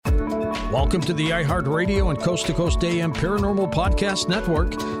Welcome to the iHeartRadio and Coast to Coast AM Paranormal Podcast Network.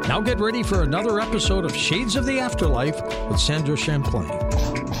 Now get ready for another episode of Shades of the Afterlife with Sandra Champlain.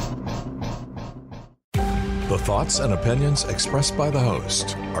 The thoughts and opinions expressed by the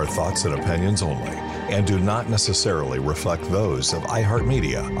host are thoughts and opinions only and do not necessarily reflect those of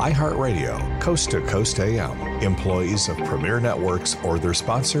iHeartMedia, iHeartRadio, Coast to Coast AM, employees of Premier Networks, or their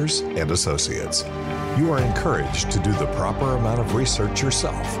sponsors and associates. You are encouraged to do the proper amount of research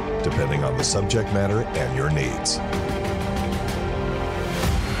yourself, depending on the subject matter and your needs.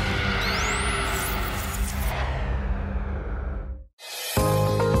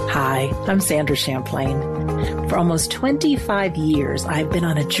 Hi, I'm Sandra Champlain. For almost 25 years, I've been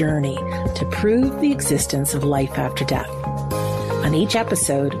on a journey to prove the existence of life after death. On each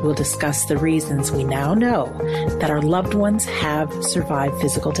episode, we'll discuss the reasons we now know that our loved ones have survived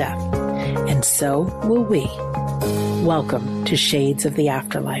physical death. And so will we. Welcome to Shades of the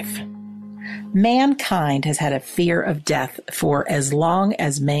Afterlife. Mankind has had a fear of death for as long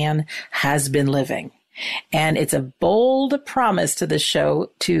as man has been living. And it's a bold promise to the show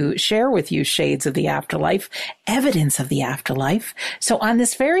to share with you Shades of the Afterlife, evidence of the afterlife. So on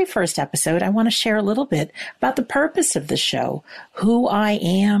this very first episode, I want to share a little bit about the purpose of the show, who I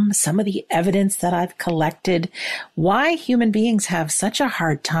am, some of the evidence that I've collected, why human beings have such a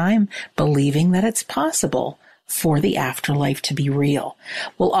hard time believing that it's possible for the afterlife to be real.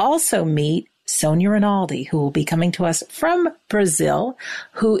 We'll also meet Sonia Rinaldi, who will be coming to us from Brazil,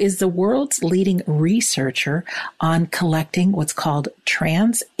 who is the world's leading researcher on collecting what's called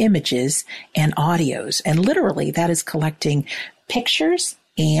trans images and audios. And literally, that is collecting pictures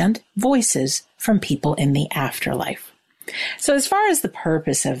and voices from people in the afterlife. So as far as the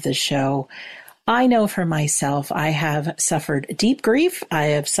purpose of the show, I know for myself, I have suffered deep grief. I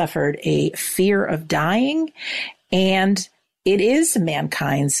have suffered a fear of dying, and it is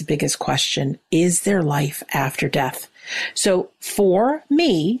mankind's biggest question. Is there life after death? So for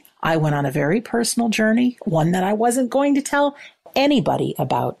me, I went on a very personal journey, one that I wasn't going to tell anybody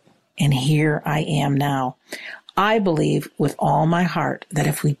about. And here I am now. I believe with all my heart that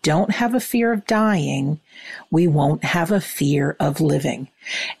if we don't have a fear of dying, we won't have a fear of living.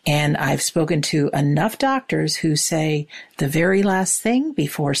 And I've spoken to enough doctors who say the very last thing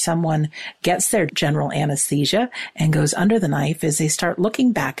before someone gets their general anesthesia and goes under the knife is they start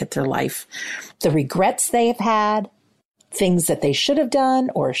looking back at their life, the regrets they've had, things that they should have done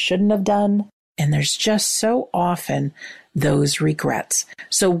or shouldn't have done. And there's just so often those regrets.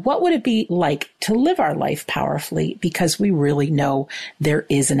 So what would it be like to live our life powerfully because we really know there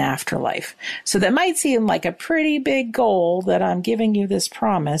is an afterlife? So that might seem like a pretty big goal that I'm giving you this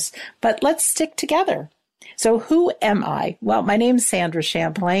promise, but let's stick together. So who am I? Well, my name's Sandra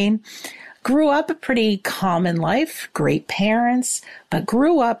Champlain. Grew up a pretty common life, great parents, but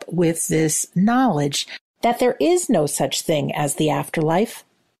grew up with this knowledge that there is no such thing as the afterlife.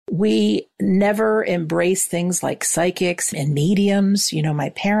 We never embrace things like psychics and mediums. You know,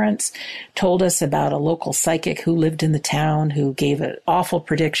 my parents told us about a local psychic who lived in the town who gave an awful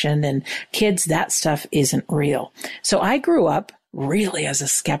prediction, and kids, that stuff isn't real. So I grew up really as a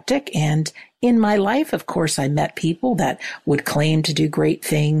skeptic, and in my life, of course, I met people that would claim to do great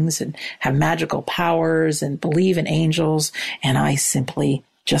things and have magical powers and believe in angels, and I simply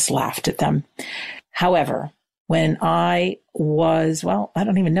just laughed at them. However, when I was, well, I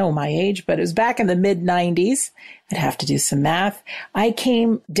don't even know my age, but it was back in the mid-90s. I'd have to do some math. I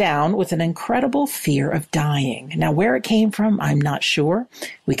came down with an incredible fear of dying. Now, where it came from, I'm not sure.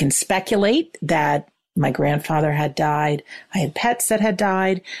 We can speculate that my grandfather had died. I had pets that had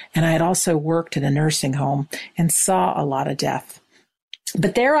died, and I had also worked in a nursing home and saw a lot of death.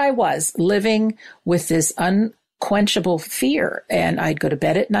 But there I was, living with this unquenchable fear, and I'd go to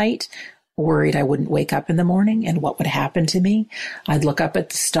bed at night worried I wouldn't wake up in the morning and what would happen to me. I'd look up at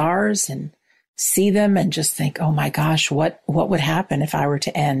the stars and see them and just think, oh my gosh, what would happen if I were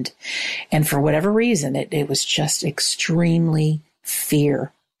to end? And for whatever reason, it was just extremely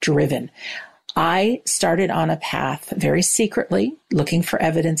fear driven. I started on a path very secretly, looking for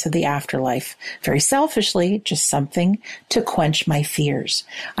evidence of the afterlife, very selfishly, just something to quench my fears.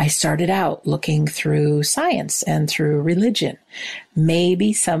 I started out looking through science and through religion.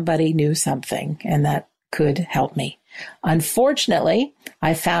 Maybe somebody knew something and that could help me. Unfortunately,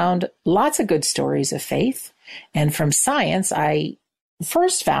 I found lots of good stories of faith. And from science, I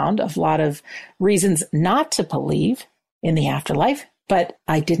first found a lot of reasons not to believe in the afterlife, but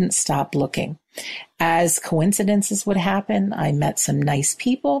I didn't stop looking. As coincidences would happen, I met some nice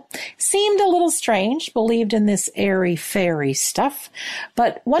people, seemed a little strange, believed in this airy-fairy stuff,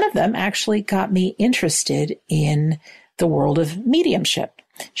 but one of them actually got me interested in the world of mediumship.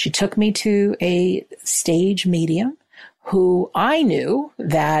 She took me to a stage medium who I knew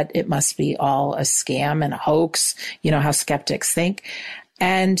that it must be all a scam and a hoax, you know how skeptics think.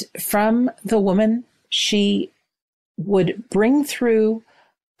 And from the woman, she would bring through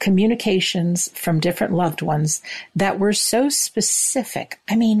communications from different loved ones that were so specific,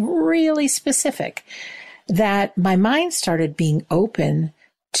 I mean, really specific, that my mind started being open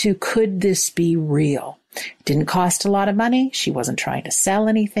to, could this be real? It didn't cost a lot of money. She wasn't trying to sell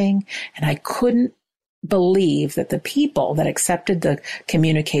anything. And I couldn't believe that the people that accepted the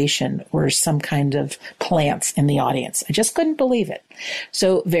communication were some kind of plants in the audience. I just couldn't believe it.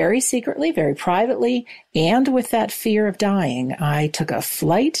 So very secretly, very privately, and with that fear of dying, I took a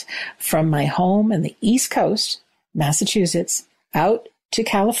flight from my home in the East Coast, Massachusetts, out to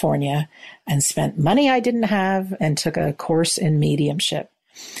California and spent money I didn't have and took a course in mediumship.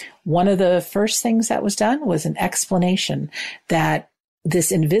 One of the first things that was done was an explanation that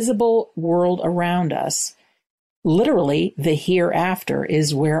this invisible world around us, literally the hereafter,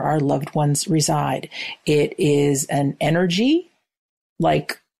 is where our loved ones reside. It is an energy,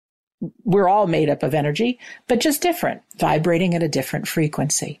 like we're all made up of energy, but just different, vibrating at a different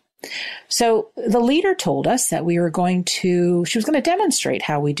frequency. So the leader told us that she was going to demonstrate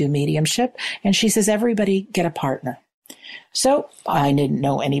how we do mediumship. And she says, everybody get a partner. So I didn't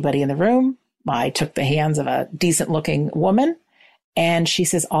know anybody in the room. I took the hands of a decent looking woman. And she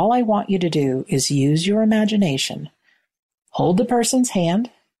says, all I want you to do is use your imagination, hold the person's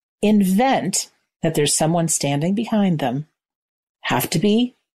hand, invent that there's someone standing behind them, have to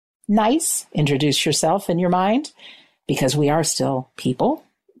be nice, introduce yourself in your mind, because we are still people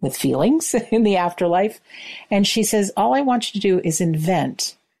with feelings in the afterlife. And she says, all I want you to do is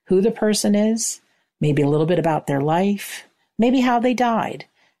invent who the person is, maybe a little bit about their life, maybe how they died,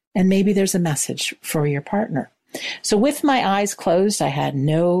 and maybe there's a message for your partner. So with my eyes closed, I had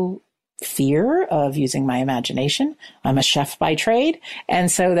no fear of using my imagination. I'm a chef by trade,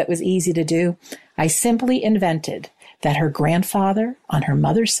 and so that was easy to do. I simply invented that her grandfather on her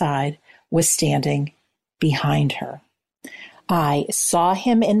mother's side was standing behind her. I saw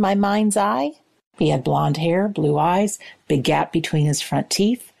him in my mind's eye. He had blonde hair, blue eyes, big gap between his front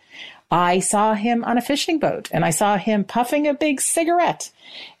teeth. I saw him on a fishing boat, and I saw him puffing a big cigarette.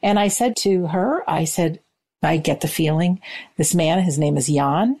 And I said to her, I get the feeling this man, his name is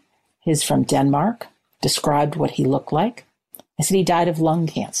Jan, he's from Denmark, described what he looked like. I said he died of lung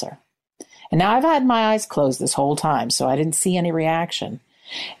cancer. And now I've had my eyes closed this whole time, so I didn't see any reaction.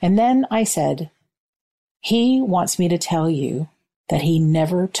 And then I said, he wants me to tell you that he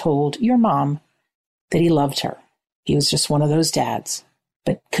never told your mom that he loved her. He was just one of those dads.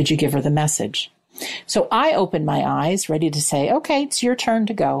 But could you give her the message? So I opened my eyes, ready to say, okay, it's your turn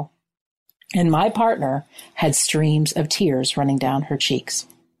to go. And my partner had streams of tears running down her cheeks.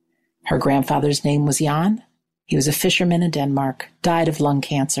 Her grandfather's name was Jan. He was a fisherman in Denmark, died of lung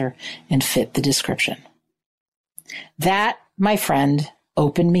cancer, and fit the description. That, my friend,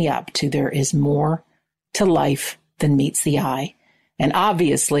 opened me up to there is more to life than meets the eye. And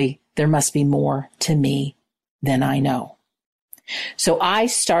obviously, there must be more to me than I know. So I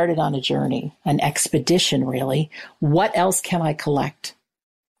started on a journey, an expedition, really. What else can I collect?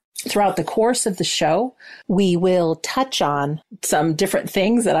 Throughout the course of the show, we will touch on some different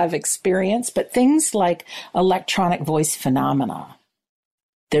things that I've experienced, but things like electronic voice phenomena.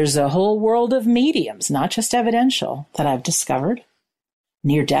 There's a whole world of mediums, not just evidential, that I've discovered.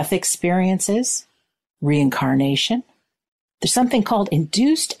 Near-death experiences, reincarnation. There's something called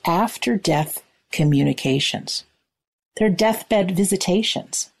induced after-death communications. They're deathbed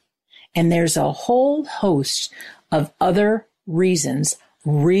visitations. And there's a whole host of other reasons,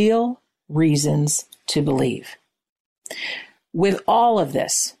 real reasons to believe. With all of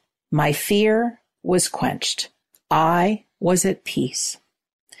this, my fear was quenched. I was at peace.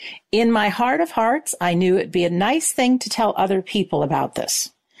 In my heart of hearts, I knew it'd be a nice thing to tell other people about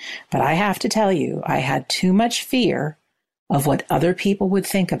this. But I have to tell you, I had too much fear of what other people would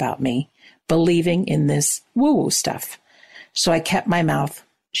think about me, believing in this woo-woo stuff. So I kept my mouth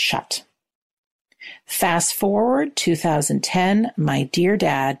shut. Fast forward 2010, my dear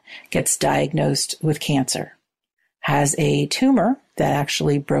dad gets diagnosed with cancer, has a tumor that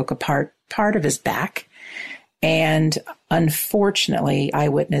actually broke apart part of his back. And unfortunately, I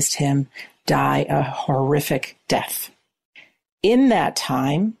witnessed him die a horrific death. In that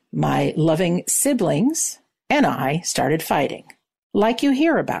time, my loving siblings and I started fighting, like you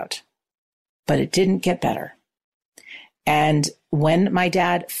hear about, but it didn't get better. And when my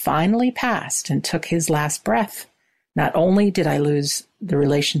dad finally passed and took his last breath, not only did I lose the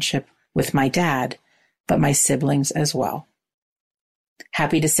relationship with my dad, but my siblings as well.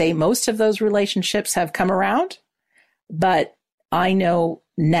 Happy to say most of those relationships have come around, but I know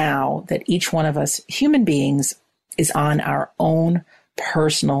now that each one of us human beings is on our own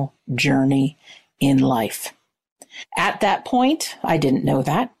personal journey in life. At that point, I didn't know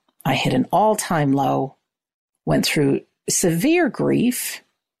that. I hit an all-time low, went through severe grief,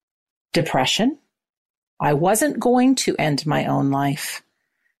 depression. I wasn't going to end my own life,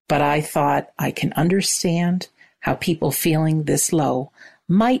 but I thought I can understand how people feeling this low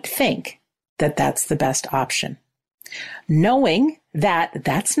might think that that's the best option. Knowing that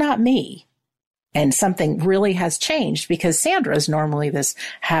that's not me, and something really has changed because Sandra is normally this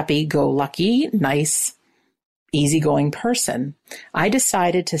happy-go-lucky, nice, easygoing person, I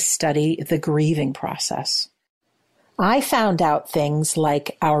decided to study the grieving process. I found out things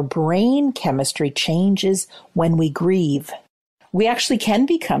like our brain chemistry changes when we grieve. We actually can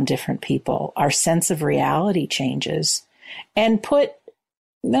become different people. Our sense of reality changes. And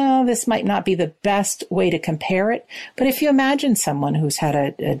this might not be the best way to compare it, but if you imagine someone who's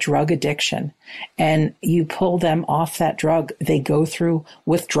had a drug addiction and you pull them off that drug, they go through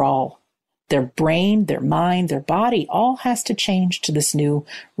withdrawal. Their brain, their mind, their body all has to change to this new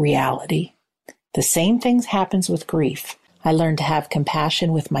reality. The same thing happens with grief. I learned to have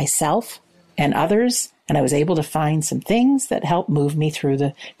compassion with myself and others, and I was able to find some things that helped move me through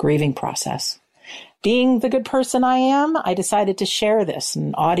the grieving process. Being the good person I am, I decided to share this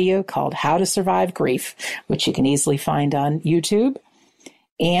in audio called How to Survive Grief, which you can easily find on YouTube.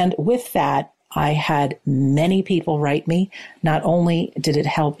 And with that, I had many people write me. Not only did it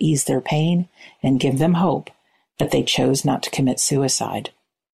help ease their pain and give them hope, but they chose not to commit suicide.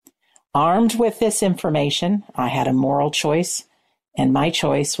 Armed with this information, I had a moral choice, and my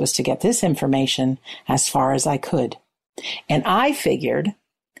choice was to get this information as far as I could. And I figured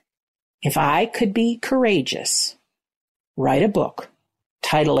if I could be courageous, write a book,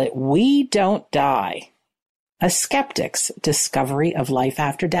 title it We Don't Die, A Skeptic's Discovery of Life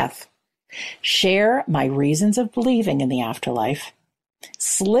After Death, share my reasons of believing in the afterlife,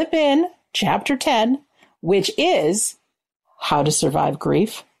 slip in chapter 10, which is How to Survive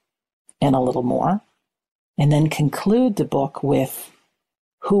Grief, and a little more, and then conclude the book with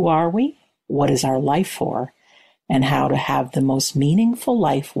who are we, what is our life for, and how to have the most meaningful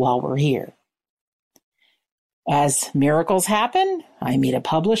life while we're here. As miracles happen, I meet a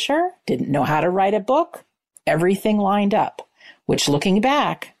publisher, didn't know how to write a book, everything lined up, which looking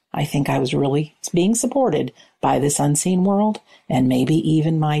back, I think I was really being supported by this unseen world and maybe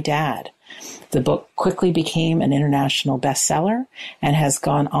even my dad. The book quickly became an international bestseller and has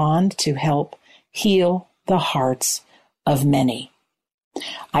gone on to help heal the hearts of many.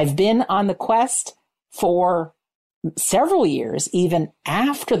 I've been on the quest for several years, even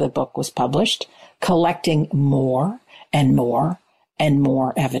after the book was published, collecting more and more and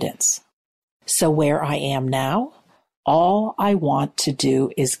more evidence. So where I am now, all I want to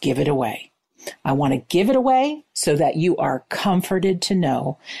do is give it away. I want to give it away so that you are comforted to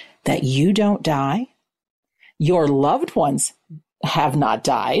know that you don't die. Your loved ones have not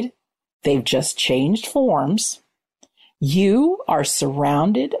died. They've just changed forms. You are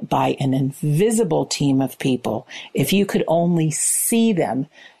surrounded by an invisible team of people. If you could only see them,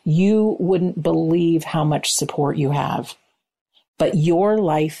 you wouldn't believe how much support you have. But your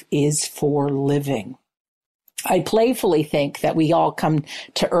life is for living. I playfully think that we all come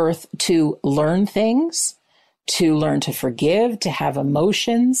to Earth to learn things, to learn to forgive, to have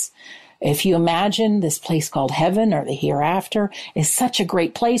emotions. If you imagine this place called heaven or the hereafter is such a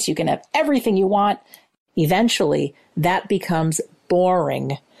great place, you can have everything you want. Eventually, that becomes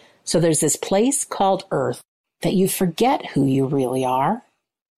boring. So there's this place called Earth that you forget who you really are,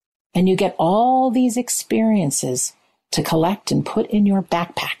 and you get all these experiences to collect and put in your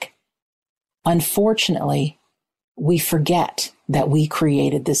backpack. Unfortunately, we forget that we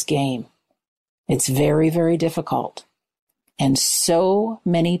created this game. It's very, very difficult. And so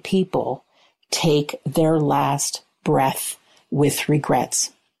many people take their last breath with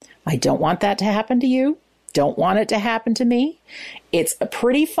regrets. I don't want that to happen to you. Don't want it to happen to me. It's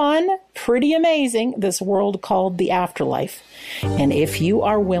pretty fun, pretty amazing, this world called the afterlife. And if you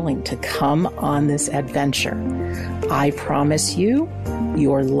are willing to come on this adventure, I promise you,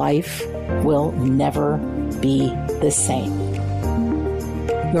 your life will never be the same.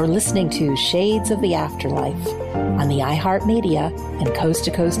 You're listening to Shades of the Afterlife on the iHeartMedia and Coast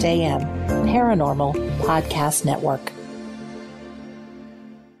to Coast AM Paranormal Podcast Network.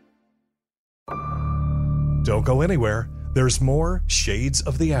 Don't go anywhere. There's more Shades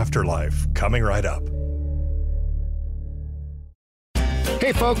of the Afterlife coming right up. Hey,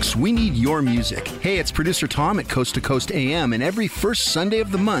 Hey folks, we need your music. Hey, it's producer Tom at Coast to Coast AM, and every first Sunday of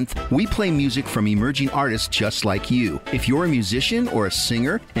the month, we play music from emerging artists just like you. If you're a musician or a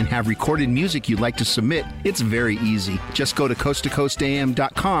singer and have recorded music you'd like to submit, it's very easy. Just go to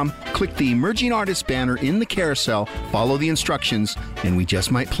coasttocoastam.com, click the Emerging Artists banner in the carousel, follow the instructions, and we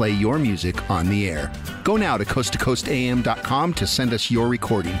just might play your music on the air. Go now to coasttocoastam.com to send us your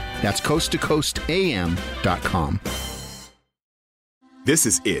recording. That's coasttocoastam.com. This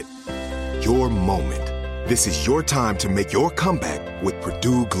is it. Your moment. This is your time to make your comeback with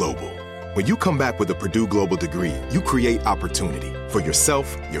Purdue Global. When you come back with a Purdue Global degree, you create opportunity for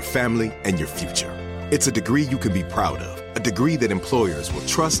yourself, your family, and your future. It's a degree you can be proud of, a degree that employers will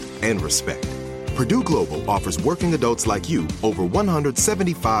trust and respect. Purdue Global offers working adults like you over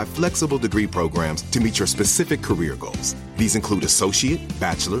 175 flexible degree programs to meet your specific career goals. These include associate,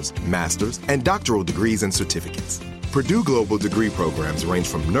 bachelor's, master's, and doctoral degrees and certificates. Purdue Global degree programs range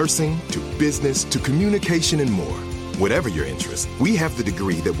from nursing to business to communication and more. Whatever your interest, we have the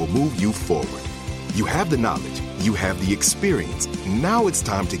degree that will move you forward. You have the knowledge, you have the experience. Now it's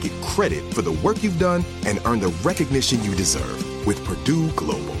time to get credit for the work you've done and earn the recognition you deserve with Purdue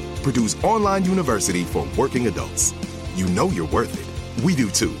Global, Purdue's online university for working adults. You know you're worth it. We do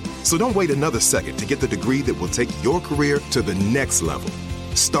too. So don't wait another second to get the degree that will take your career to the next level.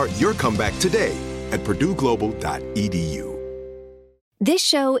 Start your comeback today at purdueglobal.edu. This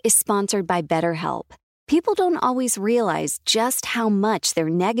show is sponsored by BetterHelp. People don't always realize just how much their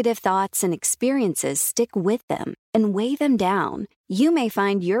negative thoughts and experiences stick with them and weigh them down. You may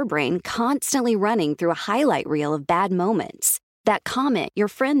find your brain constantly running through a highlight reel of bad moments. That comment your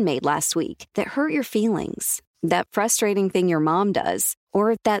friend made last week that hurt your feelings. That frustrating thing your mom does.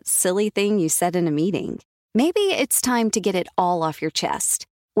 Or that silly thing you said in a meeting. Maybe it's time to get it all off your chest.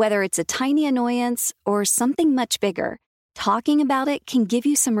 Whether it's a tiny annoyance or something much bigger, talking about it can give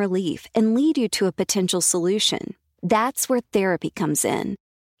you some relief and lead you to a potential solution. That's where therapy comes in.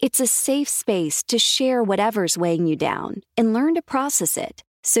 It's a safe space to share whatever's weighing you down and learn to process it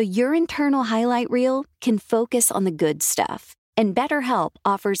so your internal highlight reel can focus on the good stuff. And BetterHelp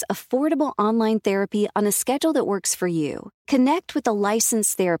offers affordable online therapy on a schedule that works for you. Connect with a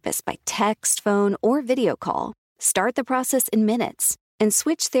licensed therapist by text, phone, or video call. Start the process in minutes and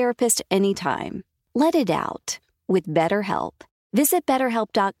switch therapist anytime. Let it out with BetterHelp. Visit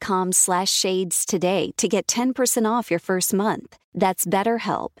BetterHelp.com/shades today to get 10% off your first month. That's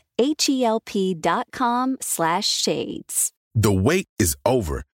BetterHelp, HELP.com/shades. The wait is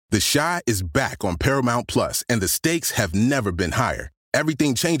over. The Chi is back on Paramount Plus, and the stakes have never been higher.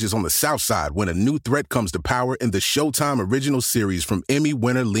 Everything changes on the South Side when a new threat comes to power in the Showtime original series from Emmy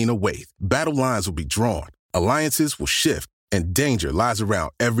winner Lena Waithe. Battle lines will be drawn, alliances will shift, and danger lies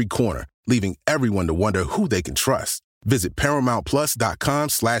around every corner, leaving everyone to wonder who they can trust. Visit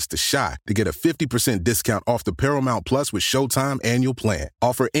ParamountPlus.com/The Chi to get a 50% discount off the Paramount Plus with Showtime annual plan.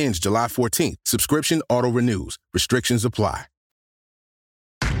 Offer ends July 14th. Subscription auto-renews. Restrictions apply.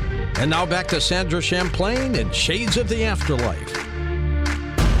 And now back to Sandra Champlain and Shades of the Afterlife.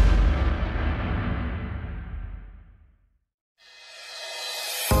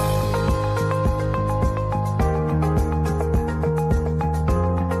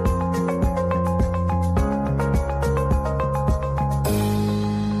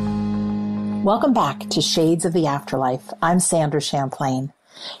 Welcome back to Shades of the Afterlife. I'm Sandra Champlain.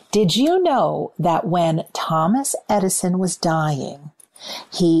 Did you know that when Thomas Edison was dying,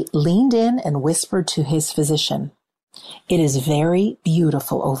 he leaned in and whispered to his physician, "It is very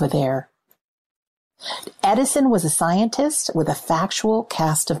beautiful over there." Edison was a scientist with a factual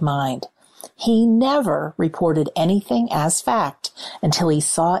cast of mind. He never reported anything as fact until he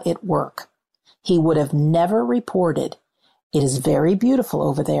saw it work. He would have never reported, "It is very beautiful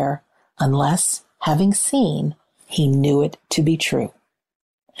over there," unless, having seen, he knew it to be true.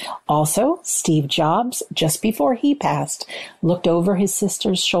 Also, Steve Jobs, just before he passed, looked over his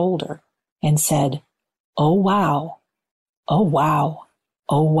sister's shoulder and said, "Oh, wow. Oh, wow.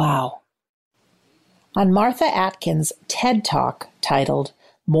 Oh, wow." On Martha Atkins' TED Talk titled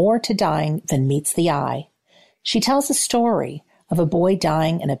 "More to Dying Than Meets the Eye," she tells a story of a boy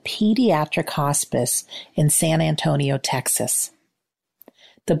dying in a pediatric hospice in San Antonio, Texas.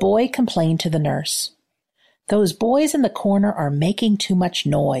 The boy complained to the nurse, "Those boys in the corner are making too much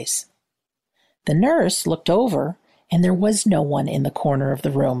noise." The nurse looked over, and there was no one in the corner of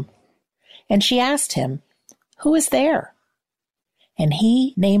the room. And she asked him, "Who is there?" And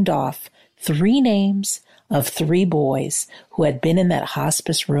he named off 3 names of 3 boys who had been in that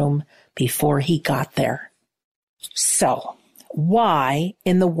hospice room before he got there. So, why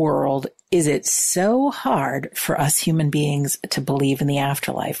in the world Is it so hard for us human beings to believe in the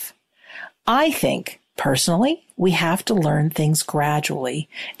afterlife? I think, personally, we have to learn things gradually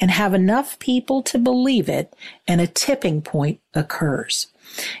and have enough people to believe it, and a tipping point occurs.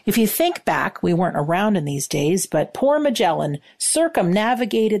 If you think back, we weren't around in these days, but poor Magellan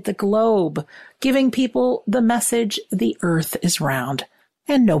circumnavigated the globe, giving people the message the earth is round,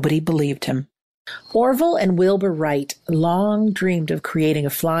 and nobody believed him. Orville and Wilbur Wright long dreamed of creating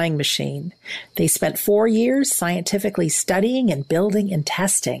a flying machine. They spent 4 years scientifically studying and building and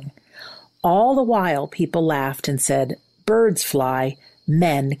testing. All the while, people laughed and said, "Birds fly,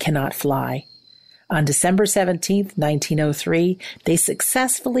 men cannot fly." On December 17th, 1903, they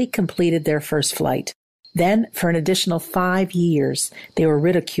successfully completed their first flight. Then, for an additional 5 years, they were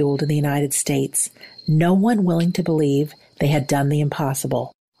ridiculed in the United States, no one willing to believe they had done the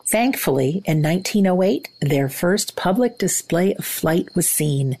impossible. Thankfully, in 1908, their first public display of flight was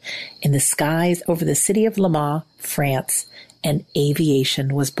seen in the skies over the city of Le Mans, France, and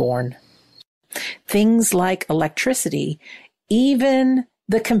aviation was born. Things like electricity, even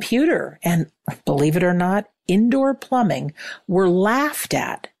the computer, and believe it or not, indoor plumbing were laughed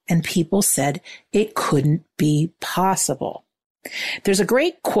at, and people said it couldn't be possible. There's a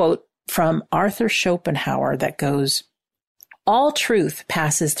great quote from Arthur Schopenhauer that goes, "All truth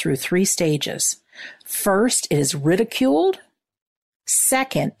passes through 3 stages. First, it is ridiculed.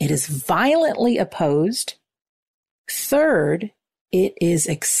 Second, it is violently opposed. Third, it is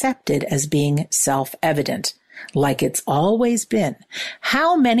accepted as being self-evident, like it's always been."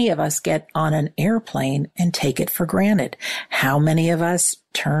 How many of us get on an airplane and take it for granted? How many of us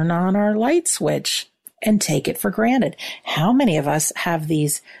turn on our light switch and take it for granted? How many of us have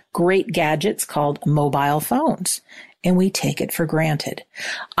these great gadgets called mobile phones, and we take it for granted?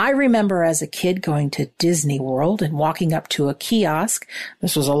 I remember as a kid going to Disney World and walking up to a kiosk.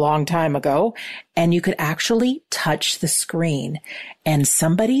 This was a long time ago, and you could actually touch the screen, and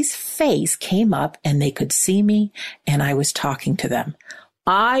somebody's face came up and they could see me, and I was talking to them.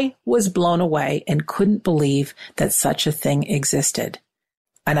 I was blown away and couldn't believe that such a thing existed.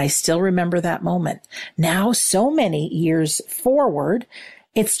 And I still remember that moment. Now, so many years forward,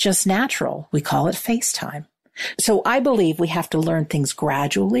 it's just natural. We call it FaceTime. So I believe we have to learn things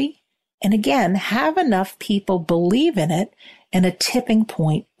gradually, and again, have enough people believe in it, and a tipping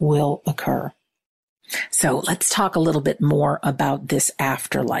point will occur. So let's talk a little bit more about this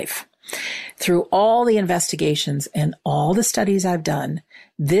afterlife. Through all the investigations and all the studies I've done,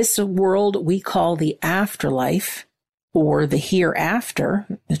 this world we call the afterlife, or the hereafter,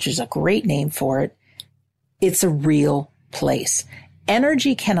 which is a great name for it, it's a real place.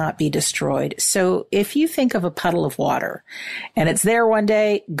 Energy cannot be destroyed. So if you think of a puddle of water and it's there one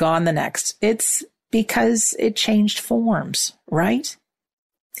day, gone the next, it's because it changed forms, right?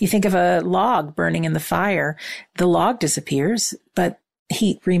 You think of a log burning in the fire, the log disappears, but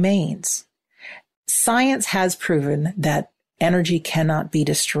heat remains. Science has proven that energy cannot be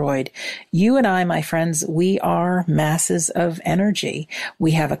destroyed. You and I, my friends, we are masses of energy.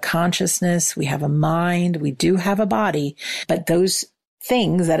 We have a consciousness, we have a mind, we do have a body, but those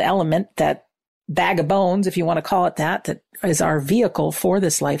things, that element, that bag of bones, if you want to call it that, that is our vehicle for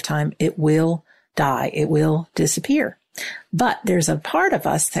this lifetime, it will die. It will disappear. But there's a part of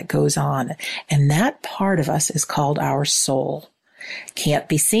us that goes on, and that part of us is called our soul. Can't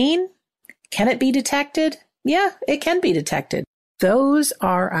be seen? Can it be detected? Yeah, it can be detected. Those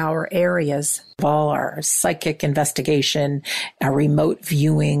are our areas of all our psychic investigation, our remote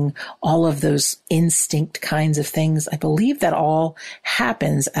viewing, all of those instinct kinds of things. I believe that all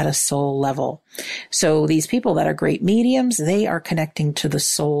happens at a soul level. So these people that are great mediums, they are connecting to the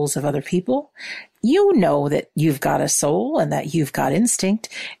souls of other people. You know that you've got a soul and that you've got instinct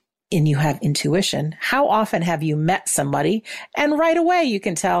and you have intuition. How often have you met somebody and right away you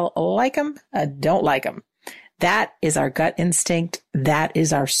can tell, like them, don't like them? That is our gut instinct. That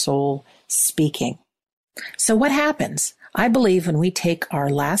is our soul speaking. So what happens? I believe when we take our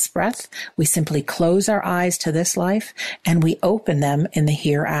last breath, we simply close our eyes to this life and we open them in the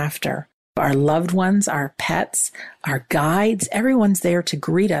hereafter. Our loved ones, our pets, our guides, everyone's there to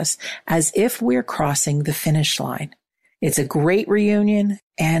greet us as if we're crossing the finish line. It's a great reunion,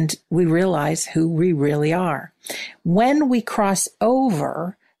 and we realize who we really are. When we cross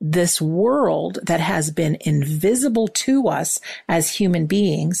over, this world that has been invisible to us as human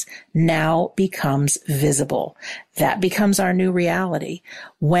beings now becomes visible. That becomes our new reality.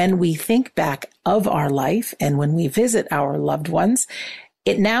 When we think back of our life and when we visit our loved ones,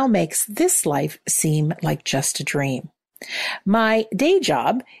 it now makes this life seem like just a dream. My day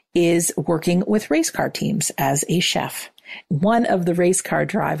job is working with race car teams as a chef. One of the race car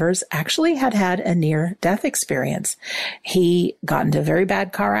drivers actually had a near-death experience. He got into a very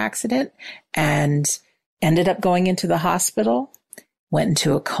bad car accident and ended up going into the hospital, went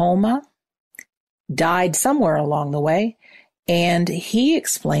into a coma, died somewhere along the way. And he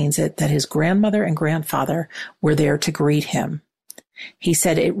explains it that his grandmother and grandfather were there to greet him. He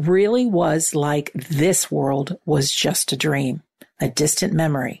said it really was like this world was just a dream, a distant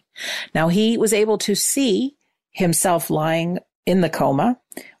memory. Now, he was able to see himself lying in the coma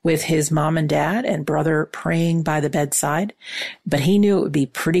with his mom and dad and brother praying by the bedside, but he knew it would be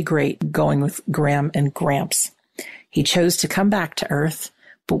pretty great going with Graham and Gramps. He chose to come back to Earth,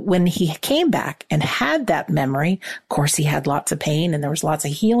 but when he came back and had that memory, of course, he had lots of pain and there was lots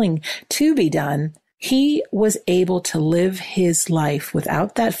of healing to be done. He was able to live his life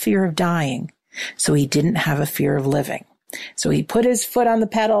without that fear of dying, so he didn't have a fear of living. So he put his foot on the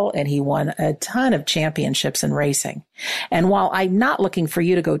pedal and he won a ton of championships in racing. And while I'm not looking for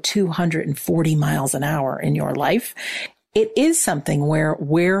you to go 240 miles an hour in your life, it is something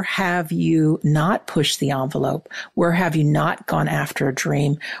where have you not pushed the envelope? Where have you not gone after a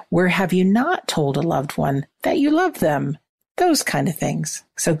dream? Where have you not told a loved one that you love them? Those kind of things.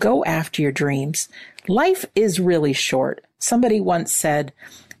 So go after your dreams. Life is really short. Somebody once said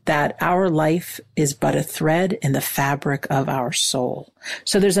that our life is but a thread in the fabric of our soul.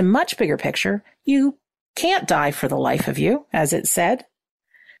 So there's a much bigger picture. You can't die for the life of you, as it said.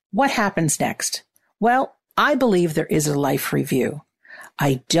 What happens next? Well, I believe there is a life review.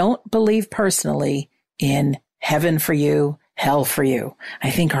 I don't believe personally in heaven for you, hell for you. I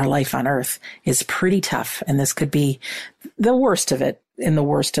think our life on earth is pretty tough, and this could be the worst of it in the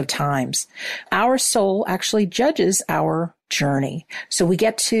worst of times. Our soul actually judges our journey. So we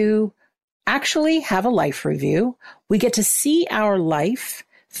get to actually have a life review. We get to see our life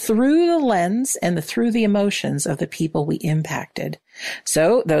through the lens and through the emotions of the people we impacted.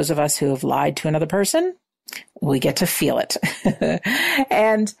 So those of us who have lied to another person, we get to feel it.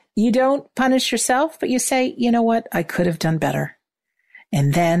 And you don't punish yourself, but you say, you know what? I could have done better.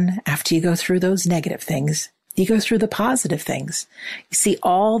 And then after you go through those negative things, you go through the positive things. You see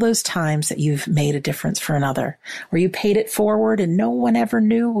all those times that you've made a difference for another, where you paid it forward and no one ever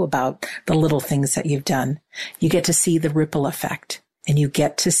knew about the little things that you've done. You get to see the ripple effect, and you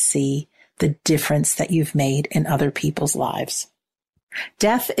get to see the difference that you've made in other people's lives.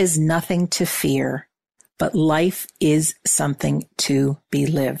 Death is nothing to fear, but life is something to be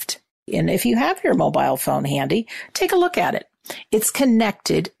lived. And if you have your mobile phone handy, take a look at it. It's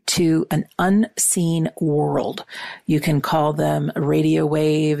connected to an unseen world. You can call them radio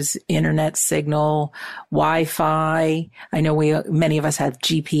waves, internet signal, Wi-Fi. I know many of us have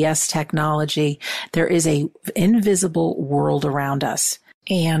GPS technology. There is an invisible world around us,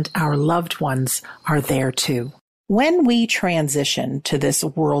 and our loved ones are there too. When we transition to this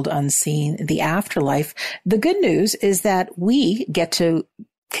world unseen, the afterlife, the good news is that we get to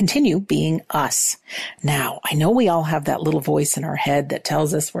continue being us. Now, I know we all have that little voice in our head that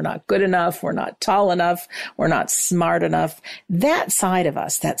tells us we're not good enough, we're not tall enough, we're not smart enough. That side of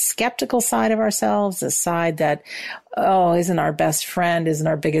us, that skeptical side of ourselves, the side that, isn't our best friend, isn't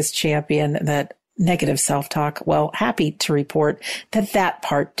our biggest champion, that negative self-talk, well, happy to report that that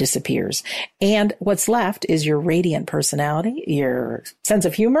part disappears. And what's left is your radiant personality, your sense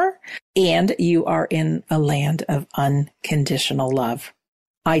of humor, and you are in a land of unconditional love.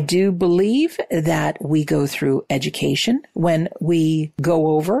 I do believe that we go through education when we go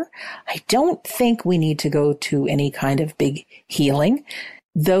over. I don't think we need to go to any kind of big healing.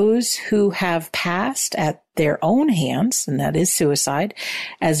 Those who have passed at their own hands, and that is suicide,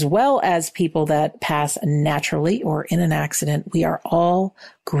 as well as people that pass naturally or in an accident, we are all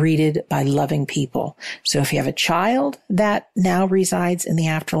greeted by loving people. So if you have a child that now resides in the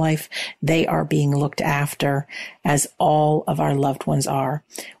afterlife, they are being looked after as all of our loved ones are.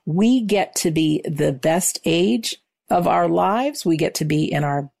 We get to be the best age of our lives. We get to be in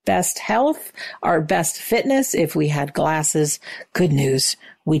our best health, our best fitness. If we had glasses, good news,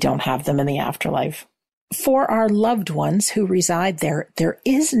 we don't have them in the afterlife. For our loved ones who reside there, there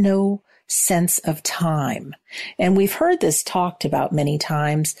is no sense of time. And we've heard this talked about many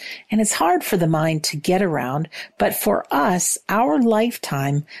times, and it's hard for the mind to get around. But for us, our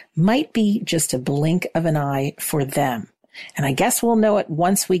lifetime might be just a blink of an eye for them. And I guess we'll know it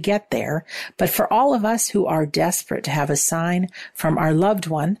once we get there. But for all of us who are desperate to have a sign from our loved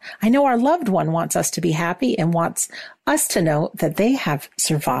one, I know our loved one wants us to be happy and wants us to know that they have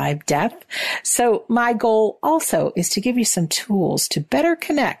survived death. So my goal also is to give you some tools to better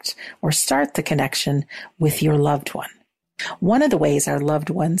connect or start the connection with your loved one. One of the ways our loved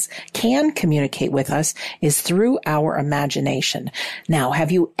ones can communicate with us is through our imagination. Now,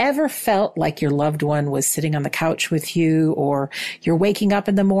 have you ever felt like your loved one was sitting on the couch with you, or you're waking up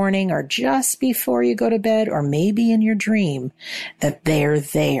in the morning, or just before you go to bed, or maybe in your dream, that they're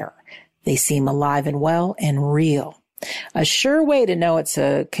there? They seem alive and well and real. A sure way to know it's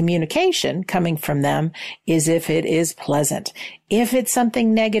a communication coming from them is if it is pleasant. If it's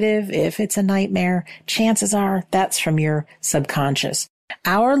something negative, if it's a nightmare, chances are that's from your subconscious.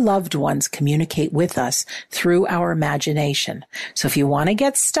 Our loved ones communicate with us through our imagination. So if you want to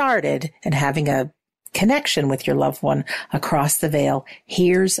get started and having a connection with your loved one across the veil,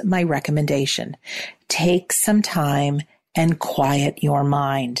 here's my recommendation. Take some time and quiet your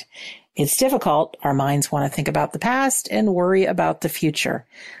mind. It's difficult. Our minds want to think about the past and worry about the future.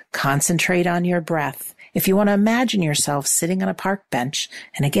 Concentrate on your breath. If you want to imagine yourself sitting on a park bench,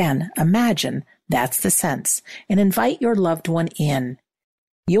 and again, imagine, that's the sense, and invite your loved one in.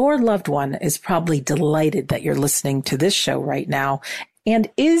 Your loved one is probably delighted that you're listening to this show right now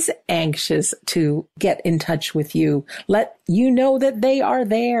and is anxious to get in touch with you. Let you know that they are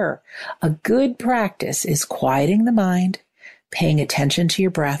there. A good practice is quieting the mind, paying attention to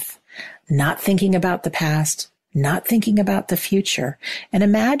your breath, not thinking about the past, not thinking about the future, and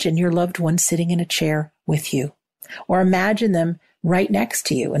imagine your loved one sitting in a chair with you, or imagine them right next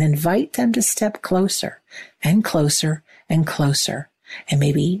to you and invite them to step closer and closer and closer, and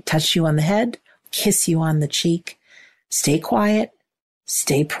maybe touch you on the head, kiss you on the cheek. Stay quiet,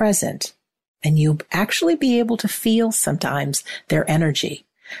 stay present, and you'll actually be able to feel sometimes their energy.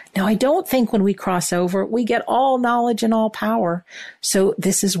 Now, I don't think when we cross over, we get all knowledge and all power. So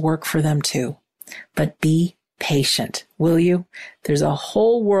this is work for them too. But be patient, will you? There's a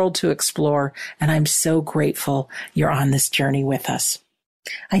whole world to explore, and I'm so grateful you're on this journey with us.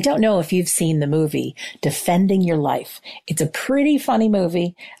 I don't know if you've seen the movie Defending Your Life. It's a pretty funny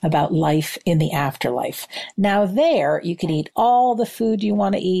movie about life in the afterlife. Now there, you can eat all the food you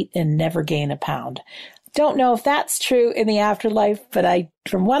want to eat and never gain a pound. Don't know if that's true in the afterlife, but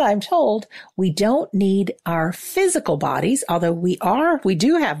from what I'm told, we don't need our physical bodies, although we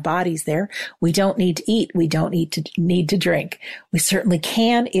do have bodies there. We don't need to eat. We don't need to drink. We certainly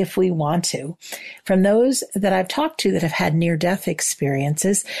can if we want to. From those that I've talked to that have had near-death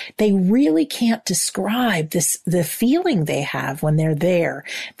experiences, they really can't describe the feeling they have when they're there.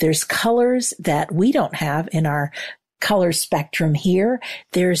 There's colors that we don't have in our color spectrum here.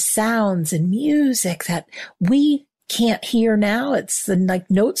 There's sounds and music that we can't hear now. It's the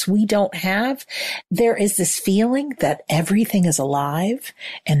notes we don't have. There is this feeling that everything is alive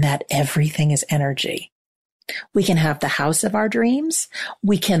and that everything is energy. We can have the house of our dreams.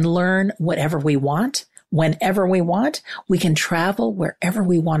 We can learn whatever we want, whenever we want. We can travel wherever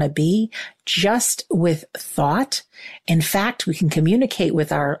we want to be just with thought. In fact, we can communicate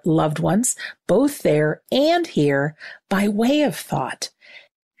with our loved ones, both there and here, by way of thought.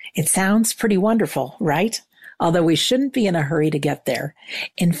 It sounds pretty wonderful, right? Although we shouldn't be in a hurry to get there.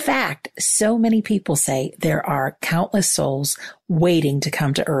 In fact, so many people say there are countless souls waiting to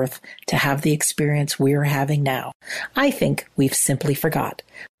come to Earth to have the experience we're having now. I think we've simply forgot.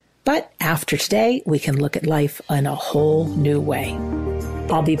 But after today, we can look at life in a whole new way.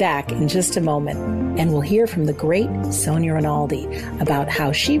 I'll be back in just a moment, and we'll hear from the great Sonia Rinaldi about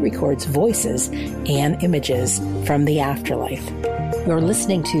how she records voices and images from the afterlife. You're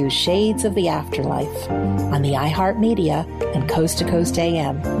listening to Shades of the Afterlife on the iHeartMedia and Coast to Coast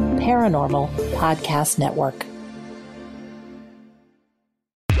AM Paranormal Podcast Network.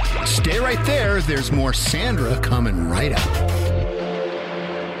 Stay right there. There's more Sandra coming right up.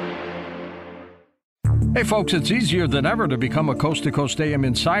 Hey folks, it's easier than ever to become a Coast to Coast AM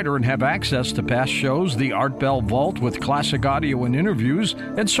insider and have access to past shows, the Art Bell Vault with classic audio and interviews,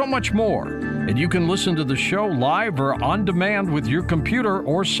 and so much more. And you can listen to the show live or on demand with your computer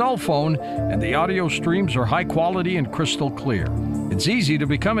or cell phone, and the audio streams are high quality and crystal clear. It's easy to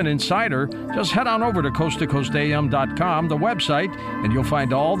become an insider. Just head on over to coasttocoastam.com, the website, and you'll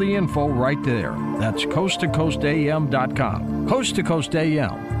find all the info right there. That's coasttocoastam.com,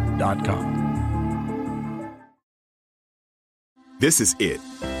 coasttocoastam.com. This is it.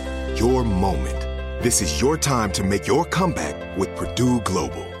 Your moment. This is your time to make your comeback with Purdue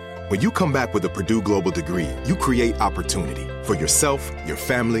Global. When you come back with a Purdue Global degree, you create opportunity for yourself, your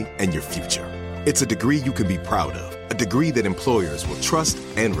family, and your future. It's a degree you can be proud of, a degree that employers will trust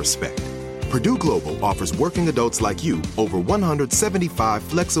and respect. Purdue Global offers working adults like you over 175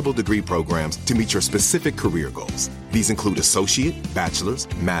 flexible degree programs to meet your specific career goals. These include associate,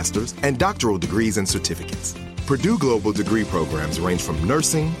 bachelor's, master's, and doctoral degrees and certificates. Purdue Global degree programs range from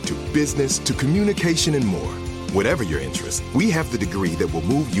nursing to business to communication and more. Whatever your interest, we have the degree that will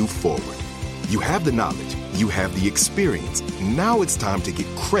move you forward. You have the knowledge, you have the experience. Now it's time to get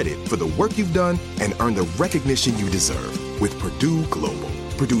credit for the work you've done and earn the recognition you deserve with Purdue Global,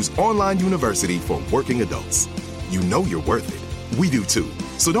 Purdue's online university for working adults. You know you're worth it. We do too.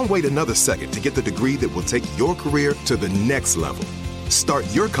 So don't wait another second to get the degree that will take your career to the next level. Start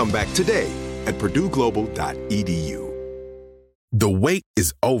your comeback today at purdueglobal.edu. The wait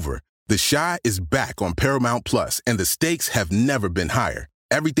is over. The Chi is back on Paramount Plus, and the stakes have never been higher.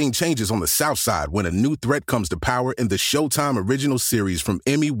 Everything changes on the South Side when a new threat comes to power in the Showtime original series from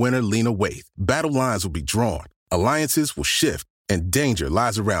Emmy winner Lena Waithe. Battle lines will be drawn, alliances will shift, and danger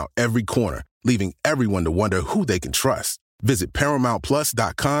lies around every corner, leaving everyone to wonder who they can trust. Visit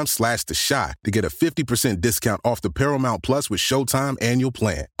ParamountPlus.com/The Chi to get a 50% discount off the Paramount Plus with Showtime annual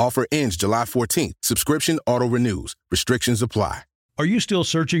plan. Offer ends July 14th. Subscription auto-renews. Restrictions apply. Are you still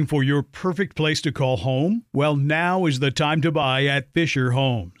searching for your perfect place to call home? Well, now is the time to buy at Fisher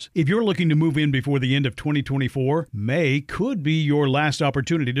Homes. If you're looking to move in before the end of 2024, May could be your last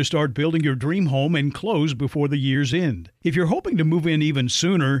opportunity to start building your dream home and close before the year's end. If you're hoping to move in even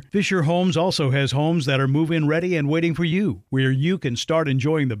sooner, Fisher Homes also has homes that are move-in ready and waiting for you, where you can start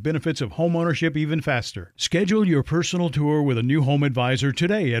enjoying the benefits of homeownership even faster. Schedule your personal tour with a new home advisor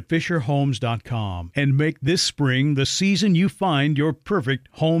today at FisherHomes.com and make this spring the season you find your perfect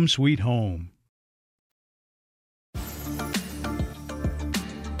home sweet home.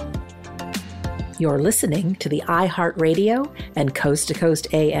 You're listening to the iHeartRadio and Coast to Coast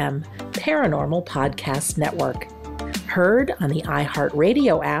AM Paranormal Podcast Network. Heard on the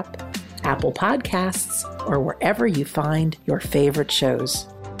iHeartRadio app, Apple Podcasts, or wherever you find your favorite shows.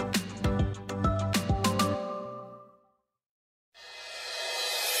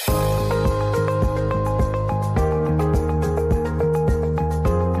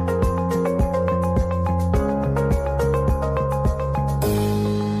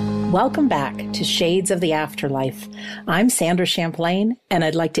 Welcome back to Shades of the Afterlife. I'm Sandra Champlain, and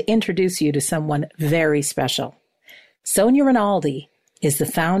I'd like to introduce you to someone very special. Sonia Rinaldi is the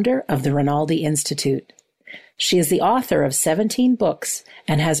founder of the Rinaldi Institute. She is the author of 17 books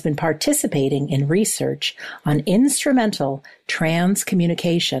and has been participating in research on instrumental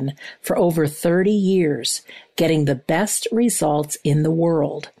transcommunication for over 30 years, getting the best results in the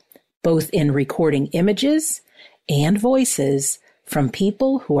world, both in recording images and voices from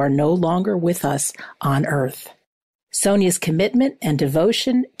people who are no longer with us on Earth. Sonia's commitment and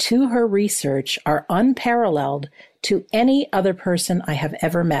devotion to her research are unparalleled to any other person I have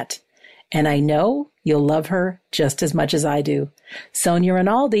ever met, and I know you'll love her just as much as I do. Sonia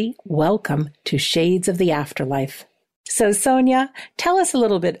Rinaldi, welcome to Shades of the Afterlife. So Sonia, tell us a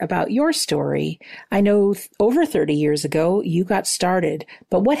little bit about your story. I know over 30 years ago you got started,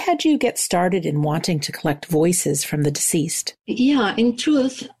 but what had you get started in wanting to collect voices from the deceased? Yeah, in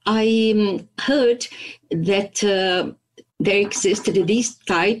truth, I heard that there existed this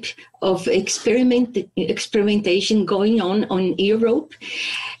type of experimentation going on Europe.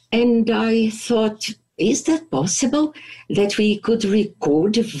 And I thought, is that possible that we could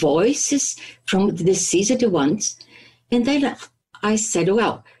record voices from the deceased ones? And then I said,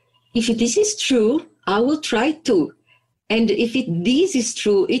 well, if this is true, I will try to. And if this is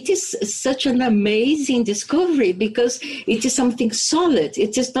true, it is such an amazing discovery because it is something solid.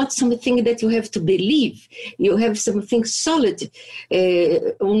 It is not something that you have to believe. You have something solid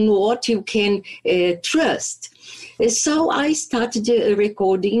on what you can trust. So I started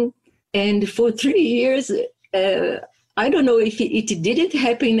recording, and for 3 years, I don't know if it didn't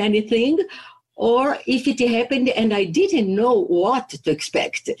happen anything, or if it happened and I didn't know what to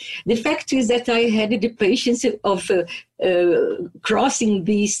expect. The fact is that I had the patience of crossing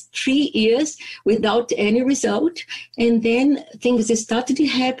these 3 years without any result. And then things started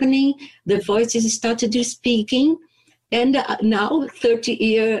happening, the voices started speaking. And now,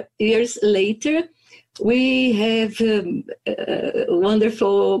 30 years later, we have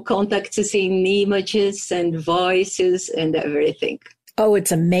wonderful contacts in images and voices and everything. Oh,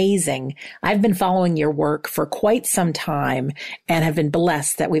 it's amazing. I've been following your work for quite some time and have been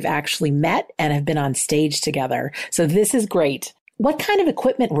blessed that we've actually met and have been on stage together. So this is great. What kind of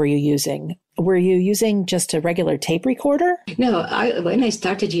equipment were you using? Were you using just a regular tape recorder? No, when I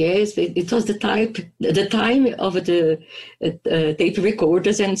started, yes, it was the time of the tape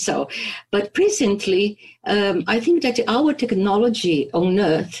recorders and so. But presently, I think that our technology on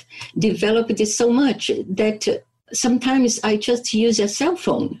Earth developed so much that sometimes I just use a cell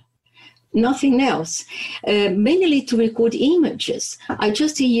phone, nothing else, mainly to record images. I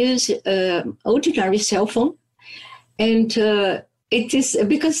just use ordinary cell phone, and it is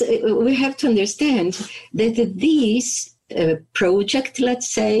because we have to understand that this project, let's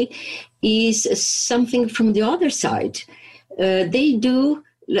say, is something from the other side. They do,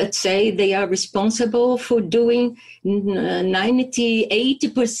 let's say, they are responsible for doing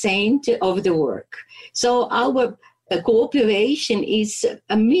 80% of the work. So our cooperation is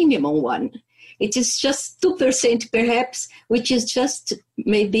a minimum one. It is just 2% perhaps, which is just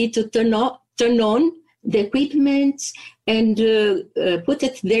maybe to turn on the equipment and put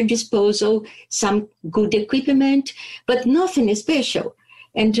at their disposal some good equipment, but nothing special.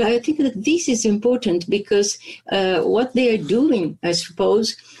 And I think that this is important because what they are doing, I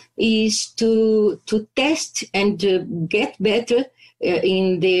suppose, is to test and get better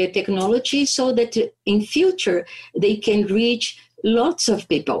in the technology so that in future they can reach lots of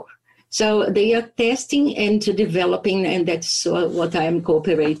people. So they are testing and developing, and that's what I am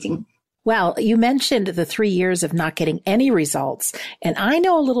cooperating. Well, you mentioned the 3 years of not getting any results, and I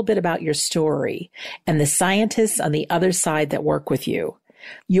know a little bit about your story and the scientists on the other side that work with you.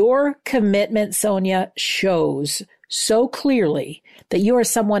 Your commitment, Sonia, shows so clearly that you are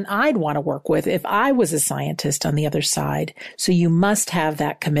someone I'd want to work with if I was a scientist on the other side. So you must have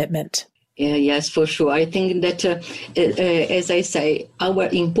that commitment. Yes, for sure. I think that, as I say, our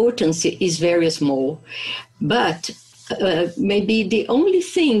importance is very small. But maybe the only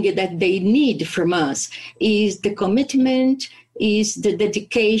thing that they need from us is the commitment, is the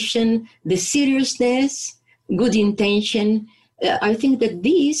dedication, the seriousness, good intention. I think that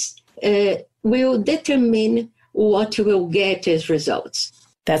these will determine what we'll get as results.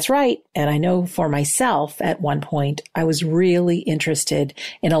 That's right. And I know for myself, at one point, I was really interested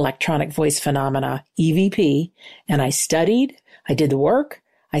in electronic voice phenomena, EVP, and I studied, I did the work,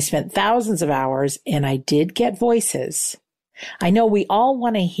 I spent thousands of hours, and I did get voices. I know we all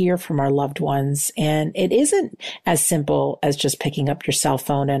want to hear from our loved ones, and it isn't as simple as just picking up your cell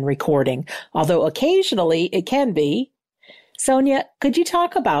phone and recording, although occasionally it can be. Sonia, could you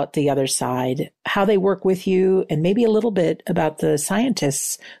talk about the other side, how they work with you, and maybe a little bit about the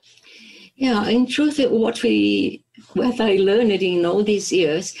scientists? Yeah, in truth, what I learned in all these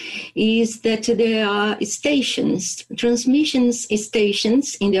years is that there are stations, transmission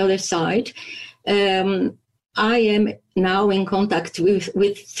stations in the other side. I am now in contact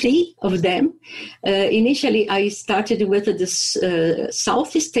with 3 of them. Initially, I started with the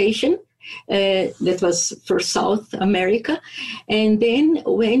South Station. That was for South America. And then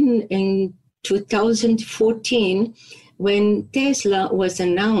when in 2014, when Tesla was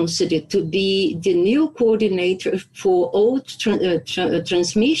announced to be the new coordinator for all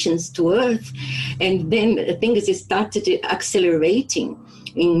transmissions to Earth, and then things started accelerating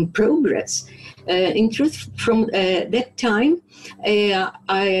in progress. In truth, from that time,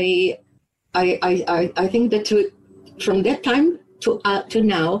 I think that from that time to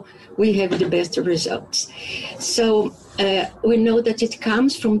now, we have the best results. So we know that it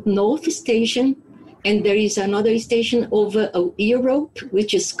comes from North Station, and there is another station over Europe,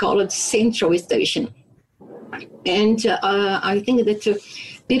 which is called Central Station. And I think that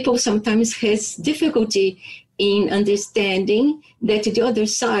people sometimes has difficulty in understanding that the other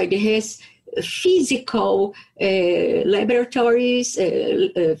side has physical laboratories,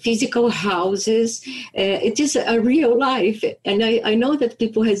 physical houses. It is a real life. And I know that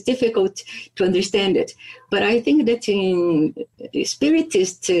people has difficult to understand it. But I think that in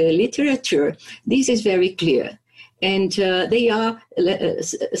spiritist literature, this is very clear. And they are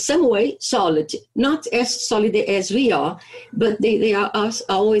some way solid, not as solid as we are, but they are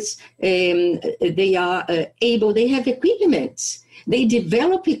always, they are able, they have equipments. They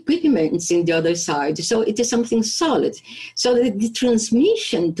develop equipments in the other side. So it is something solid. So the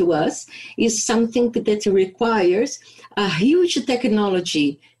transmission to us is something that requires a huge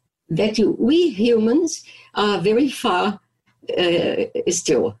technology that we humans are very far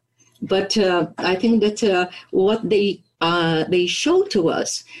still. But I think that what they show to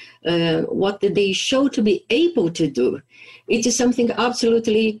us, what they show to be able to do, it is something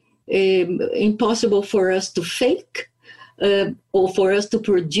absolutely impossible for us to fake. Or for us to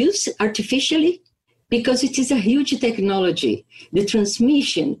produce artificially, because it is a huge technology. The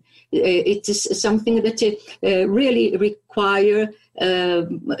transmission, it is something that really require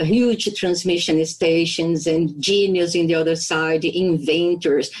huge transmission stations and genius in the other side,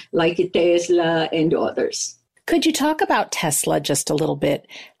 inventors like Tesla and others. Could you talk about Tesla just a little bit,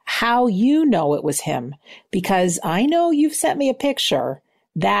 how you know it was him? Because I know you've sent me a picture.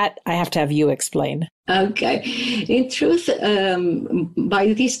 That I have to have you explain. Okay. In truth,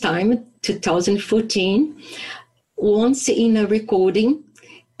 by this time, 2014, once in a recording,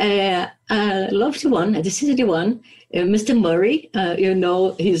 a loved one, a deceased one, Mr. Murray,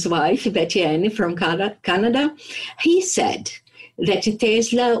 his wife, Betty Ann from Canada, he said that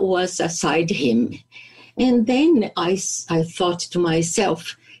Tesla was aside him. And then I thought to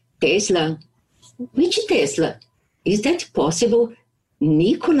myself, Tesla, which Tesla? Is that possible?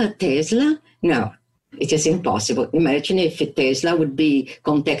 Nikola Tesla? No, it is impossible. Imagine if Tesla would be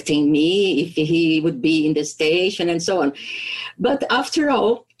contacting me, if he would be in the station and so on. But after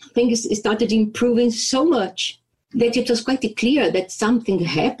all, things started improving so much that it was quite clear that something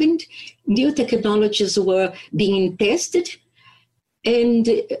happened. New technologies were being tested. And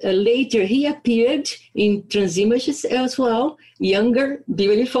later he appeared in transimages as well, younger,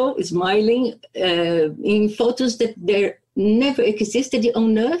 beautiful, smiling, in photos that there never existed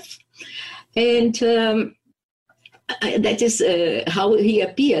on Earth. And that is how he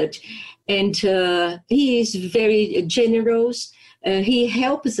appeared. And he is very generous. He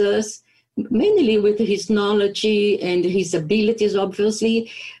helps us mainly with his knowledge and his abilities,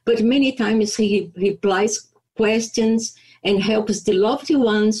 obviously, but many times he replies questions and helps the loved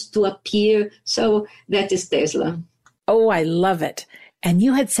ones to appear. So that is Tesla. Oh, I love it. And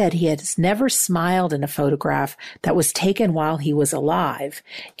you had said he has never smiled in a photograph that was taken while he was alive.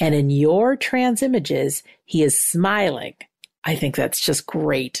 And in your trans images, he is smiling. I think that's just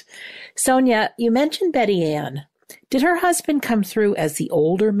great. Sonia, you mentioned Betty Ann. Did her husband come through as the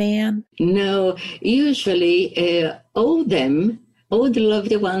older man? No, usually all the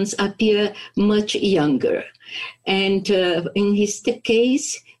loved ones appear much younger. And in his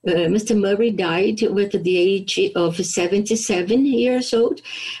case, Mr. Murray died with the age of 77 years old,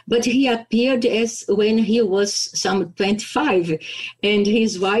 but he appeared as when he was some 25. And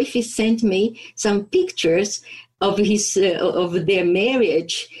his wife sent me some pictures of their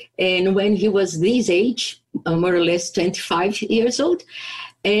marriage, and when he was this age, more or less 25 years old,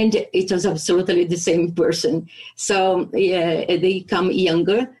 and it was absolutely the same person. So yeah, they come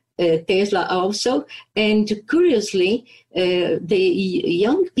younger. Tesla also, and curiously, the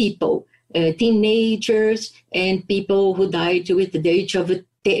young people, teenagers, and people who died with the age of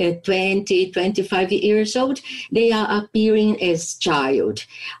 20, 25 years old, they are appearing as child.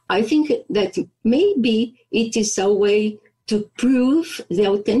 I think that maybe it is a way to prove the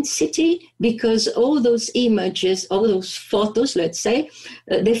authenticity, because all those images, all those photos, let's say,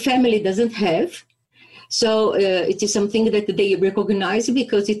 the family doesn't have. So it is something that they recognize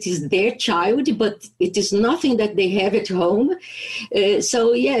because it is their child, but it is nothing that they have at home.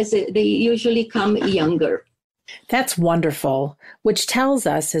 So yes, they usually come younger. That's wonderful, which tells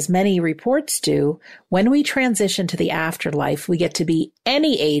us, as many reports do, when we transition to the afterlife, we get to be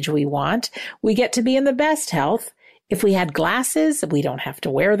any age we want. We get to be in the best health. If we had glasses, we don't have to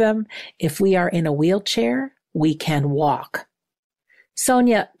wear them. If we are in a wheelchair, we can walk.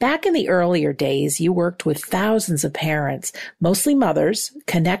 Sonia, back in the earlier days, you worked with thousands of parents, mostly mothers,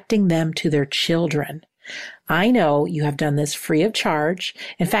 connecting them to their children. I know you have done this free of charge.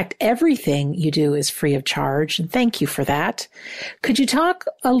 In fact, everything you do is free of charge, and thank you for that. Could you talk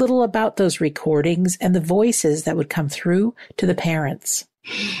a little about those recordings and the voices that would come through to the parents?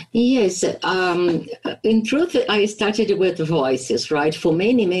 Yes, in truth, I started with voices, right? For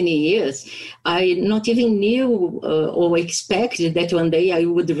many, many years, I not even knew or expected that one day I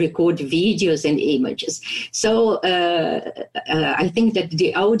would record videos and images. So I think that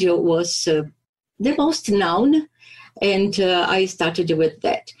the audio was the most known, and I started with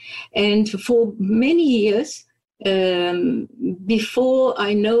that. And for many years, before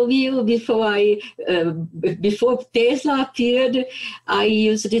I know you, before Tesla appeared, I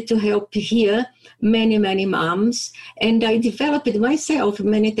used it to help here many, many moms, and I developed myself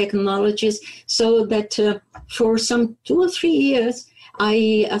many technologies so that for some 2 or 3 years,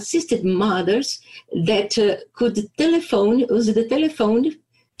 I assisted mothers that could use the telephone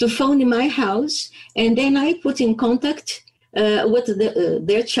to phone in my house, and then I put in contact with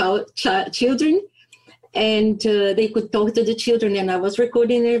their children. And they could talk to the children, and I was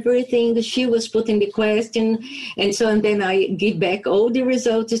recording everything. She was putting the question, and so and then I give back all the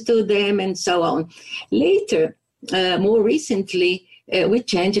results to them, and so on. Later, more recently, we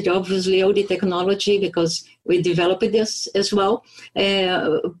changed, obviously, all the technology because we developed this as well.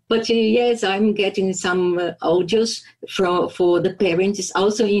 But yes, I'm getting some audios for the parents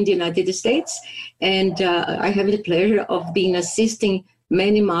also in the United States, and I have the pleasure of being assisting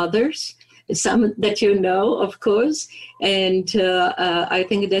many mothers, some that you know, of course, and I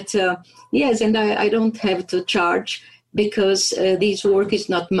think that, yes, and I don't have to charge because this work is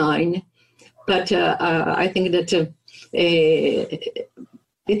not mine, but I think that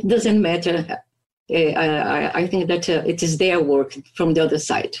it doesn't matter I think that it is their work from the other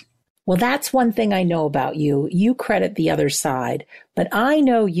side. Well, that's one thing I know about you. You credit the other side, but I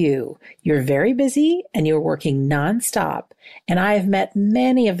know you. You're very busy and you're working nonstop. And I have met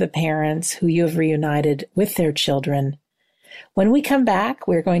many of the parents who you have reunited with their children. When we come back,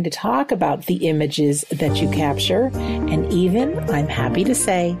 we're going to talk about the images that you capture. And even, I'm happy to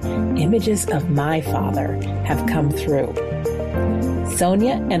say, images of my father have come through.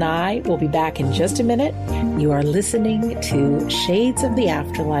 Sonia and I will be back in just a minute. You are listening to Shades of the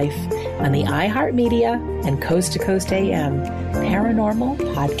Afterlife on the iHeartMedia and Coast to Coast AM Paranormal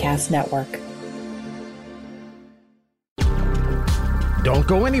Podcast Network. Don't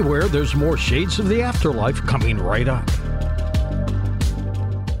go anywhere. There's more Shades of the Afterlife coming right up.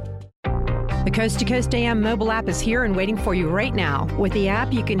 The Coast to Coast AM mobile app is here and waiting for you right now. With the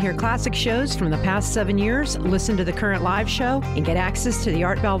app, you can hear classic shows from the past 7 years, listen to the current live show, and get access to the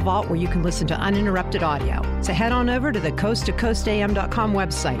Art Bell Vault where you can listen to uninterrupted audio. So head on over to the coasttocoastam.com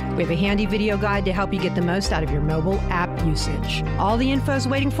website. We have a handy video guide to help you get the most out of your mobile app usage. All the info is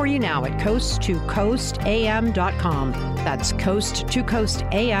waiting for you now at coasttocoastam.com. That's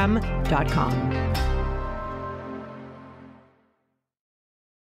coasttocoastam.com.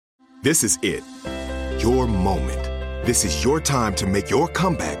 This is it. Your moment. This is your time to make your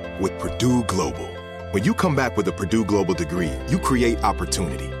comeback with Purdue Global. When you come back with a Purdue Global degree, you create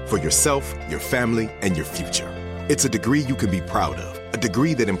opportunity for yourself, your family, and your future. It's a degree you can be proud of, a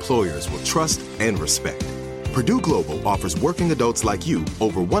degree that employers will trust and respect. Purdue Global offers working adults like you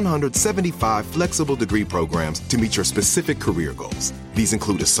over 175 flexible degree programs to meet your specific career goals. These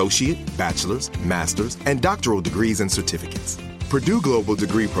include associate, bachelor's, master's, and doctoral degrees and certificates. Purdue Global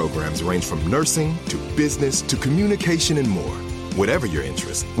degree programs range from nursing to business to communication and more. Whatever your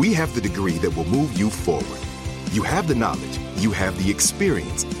interest, we have the degree that will move you forward. You have the knowledge, you have the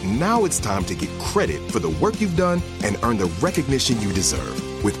experience. Now it's time to get credit for the work you've done and earn the recognition you deserve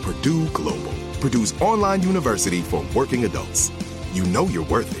with Purdue Global, Purdue's online university for working adults. You know you're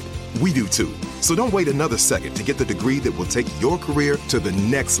worth it. We do too. So don't wait another second to get the degree that will take your career to the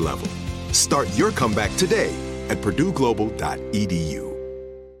next level. Start your comeback today at purdueglobal.edu.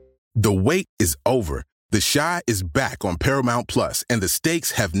 The wait is over. The Chi is back on Paramount Plus, and the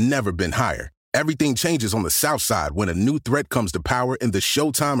stakes have never been higher. Everything changes on the South Side when a new threat comes to power in the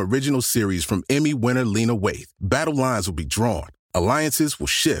Showtime original series from Emmy winner Lena Waithe. Battle lines will be drawn, alliances will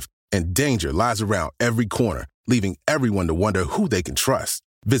shift, and danger lies around every corner, leaving everyone to wonder who they can trust.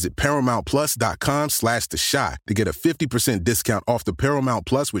 Visit ParamountPlus.com/The Chi to get a 50% discount off the Paramount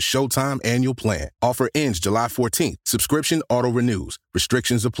Plus with Showtime annual plan. Offer ends July 14th. Subscription auto-renews.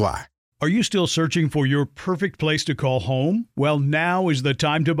 Restrictions apply. Are you still searching for your perfect place to call home? Well, now is the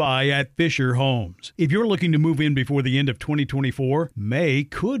time to buy at Fisher Homes. If you're looking to move in before the end of 2024, May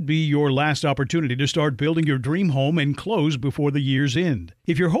could be your last opportunity to start building your dream home and close before the year's end.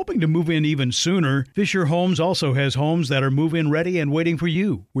 If you're hoping to move in even sooner, Fisher Homes also has homes that are move-in ready and waiting for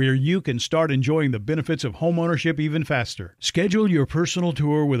you, where you can start enjoying the benefits of homeownership even faster. Schedule your personal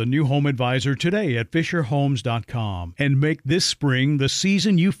tour with a new home advisor today at FisherHomes.com and make this spring the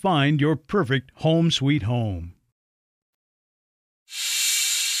season you find your perfect home sweet home.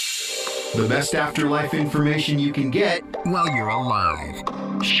 The best afterlife information you can get while you're alive.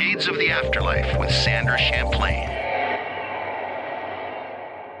 Shades of the Afterlife with Sandra Champlain.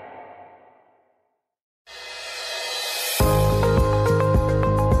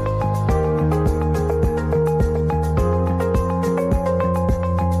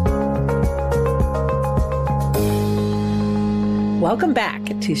 Welcome back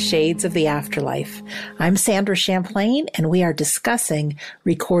to Shades of the Afterlife. I'm Sandra Champlain, and we are discussing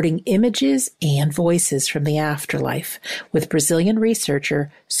recording images and voices from the afterlife with Brazilian researcher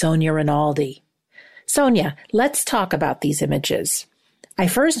Sonia Rinaldi. Sonia, let's talk about these images. I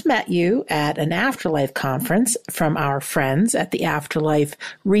first met you at an afterlife conference from our friends at the Afterlife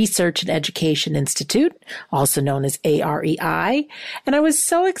Research and Education Institute, also known as AREI, and I was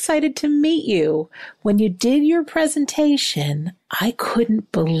so excited to meet you. When you did your presentation, I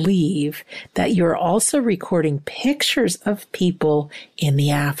couldn't believe that you're also recording pictures of people in the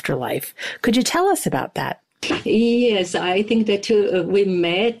afterlife. Could you tell us about that? Yes, I think that we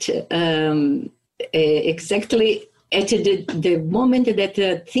met exactly at the moment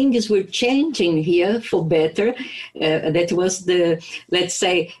that things were changing here for better. That was let's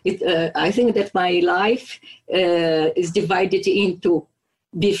say, I think that my life is divided into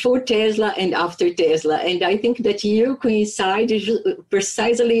before Tesla and after Tesla. And I think that you coincided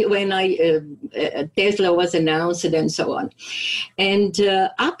precisely when Tesla was announced and so on. And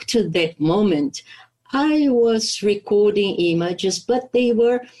up to that moment, I was recording images, but they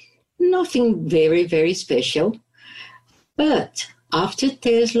were nothing very, very special. But after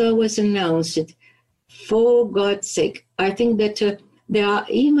Tesla was announced, for God's sake, I think that there are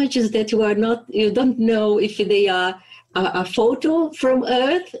images that you don't know if they are a photo from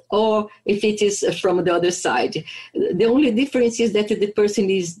Earth or if it is from the other side. The only difference is that the person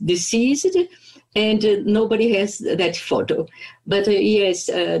is deceased and nobody has that photo. But yes,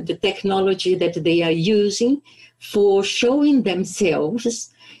 the technology that they are using for showing themselves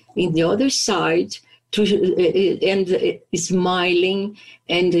in the other side and smiling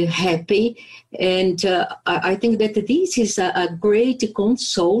and happy. And I think that this is a great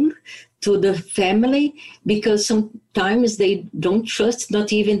console to the family, because sometimes they don't trust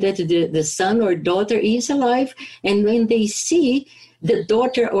not even that the son or daughter is alive. And when they see the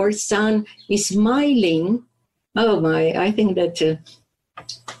daughter or son is smiling, oh my, I think that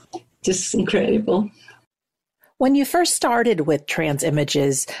just incredible. When you first started with trans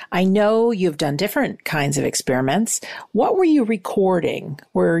images, I know you've done different kinds of experiments. What were you recording?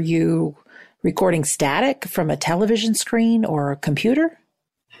 Were you recording static from a television screen or a computer?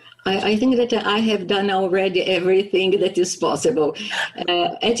 I think that I have done already everything that is possible.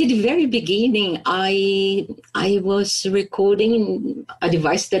 At the very beginning, I was recording a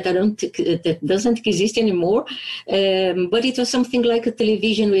device that that doesn't exist anymore, but it was something like a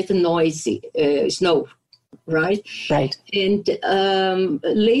television with noisy snow. Right. And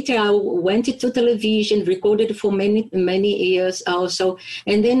later I went to television, recorded for many years also.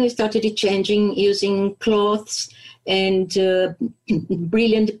 And then we started changing using cloths and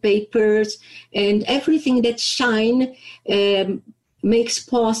brilliant papers and everything that shine makes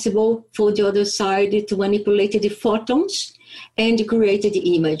possible for the other side to manipulate the photons and create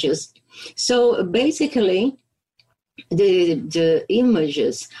the images. So basically, the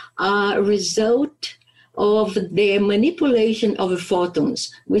images are a result of the manipulation of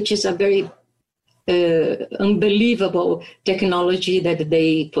photons, which is a very unbelievable technology that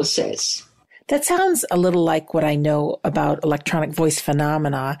they possess. That sounds a little like what I know about electronic voice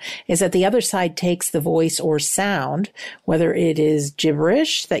phenomena, is that the other side takes the voice or sound, whether it is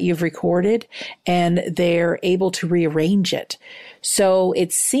gibberish that you've recorded, and they're able to rearrange it. So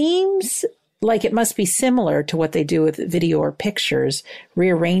it seems like it must be similar to what they do with video or pictures,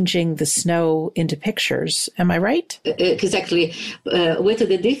 rearranging the snow into pictures. Am I right? Exactly. With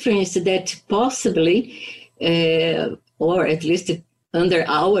the difference that possibly, or at least under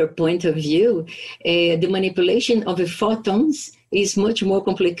our point of view, the manipulation of the photons is much more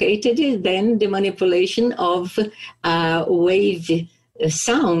complicated than the manipulation of wave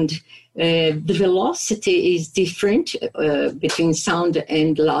sound. The velocity is different between sound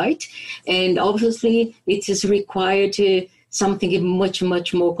and light, and obviously it is required something much,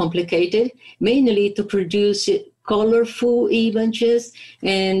 much more complicated, mainly to produce colorful images,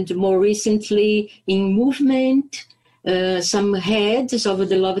 and more recently in movement. Some heads of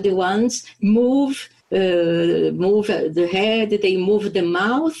the loved ones move the head, they move the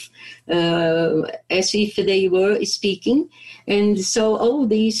mouth as if they were speaking. And so all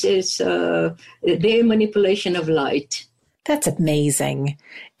this is their manipulation of light. That's amazing.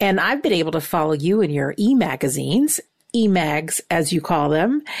 And I've been able to follow you in your e-magazines, e-mags as you call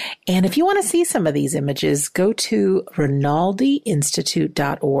them. And if you want to see some of these images, go to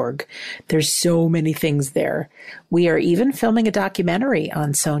rinaldiinstitute.org. There's so many things there. We are even filming a documentary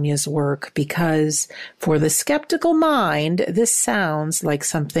on Sonia's work because for the skeptical mind, this sounds like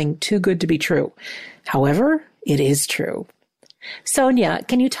something too good to be true. However, it is true. Sonia,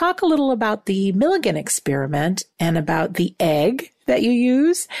 can you talk a little about the Milligan experiment and about the egg that you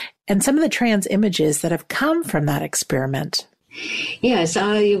use and some of the trans images that have come from that experiment? Yes,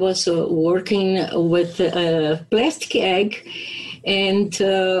 I was working with a plastic egg, and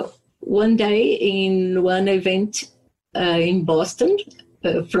one day in one event in Boston,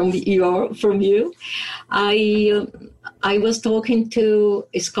 from you, I was talking to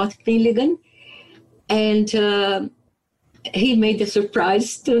Scott Milligan, and he made a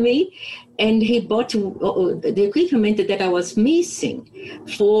surprise to me, and he bought the equipment that I was missing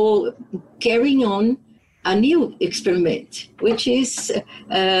for carrying on a new experiment, which is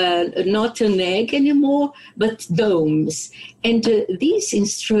not an egg anymore, but domes. And these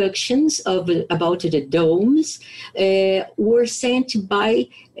instructions about the domes were sent by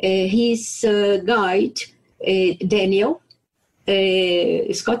his guide, Daniel.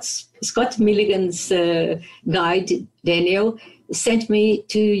 Scott Milligan's guide, Daniel, sent me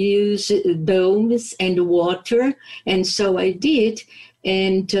to use domes and water, and so I did.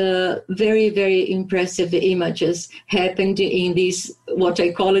 And very, very impressive images happened in these, what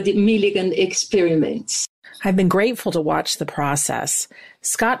I call it, Milligan experiments. I've been grateful to watch the process.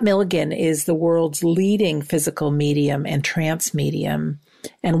 Scott Milligan is the world's leading physical medium and trance medium.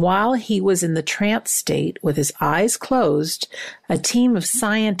 And while he was in the trance state with his eyes closed, a team of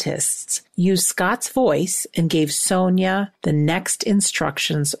scientists used Scott's voice and gave Sonia the next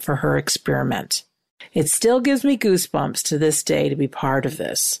instructions for her experiment. It still gives me goosebumps to this day to be part of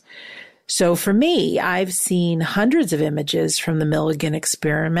this. So for me, I've seen hundreds of images from the Milligan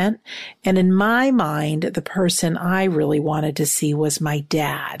experiment, and in my mind, the person I really wanted to see was my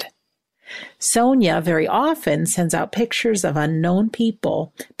dad. Sonia very often sends out pictures of unknown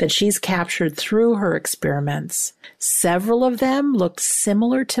people that she's captured through her experiments. Several of them looked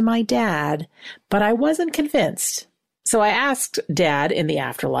similar to my dad, but I wasn't convinced. So I asked Dad in the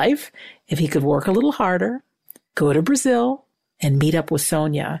afterlife if he could work a little harder, go to Brazil, and meet up with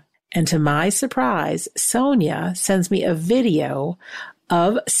Sonia. And to my surprise, Sonia sends me a video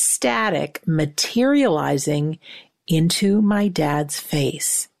of static materializing into my dad's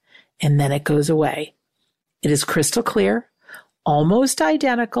face. And then it goes away. It is crystal clear, almost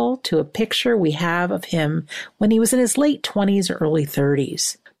identical to a picture we have of him when he was in his late 20s or early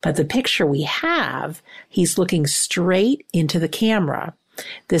 30s. But the picture we have, he's looking straight into the camera.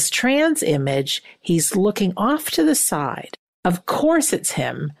 This trans image, he's looking off to the side. Of course it's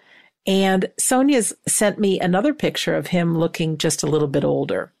him. And Sonia's sent me another picture of him looking just a little bit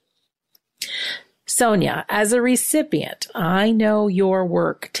older. Sonia, as a recipient, I know your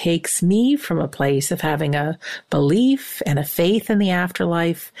work takes me from a place of having a belief and a faith in the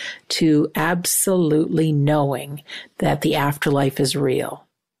afterlife to absolutely knowing that the afterlife is real.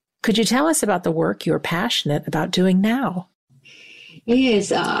 Could you tell us about the work you're passionate about doing now?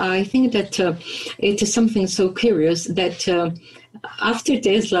 Yes, I think that it is something so curious that after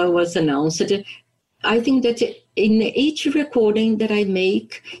Tesla was announced, I think that in each recording that I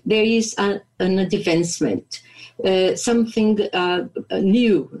make, there is an advancement, something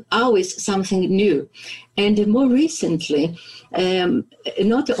new, always something new. And more recently,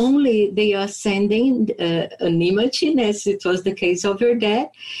 not only they are sending an image, as it was the case of your dad,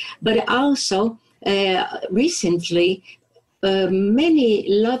 but also recently, many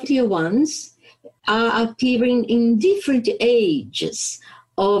lovely ones are appearing in different ages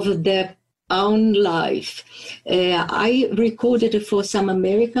of their own life. I recorded for some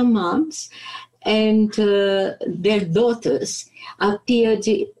American moms, and their daughters appeared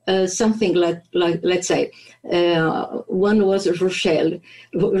something like let's say, one was Rochelle.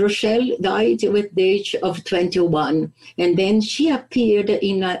 Rochelle died with the age of 21, and then she appeared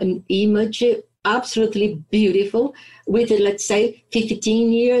in an image absolutely beautiful with, let's say,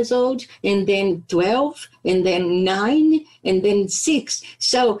 15 years old, and then 12, and then 9, and then 6.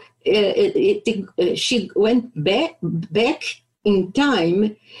 So she went back in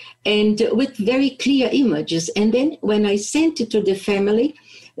time, and with very clear images. And then when I sent it to the family,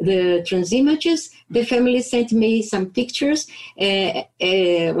 the trans images, the family sent me some pictures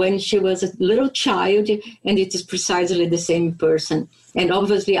when she was a little child, and it is precisely the same person. And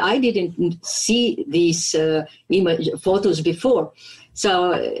obviously, I didn't see these photos before.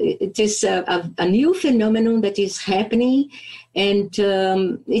 So it is a new phenomenon that is happening, and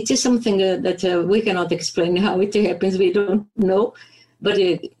it is something that we cannot explain how it happens. We don't know, but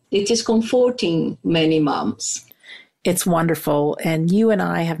it is comforting many moms. It's wonderful. And you and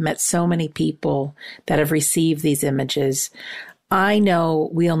I have met so many people that have received these images. I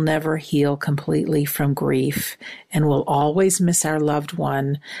know we'll never heal completely from grief, and we'll always miss our loved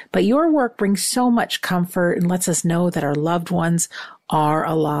one. But your work brings so much comfort and lets us know that our loved ones are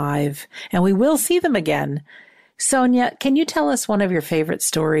alive, and we will see them again. Sonia, can you tell us one of your favorite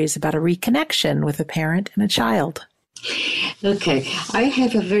stories about a reconnection with a parent and a child? Okay. I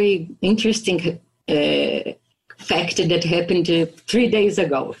have a very interesting fact that happened 3 days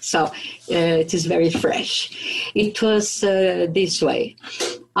ago. So it is very fresh. It was this way.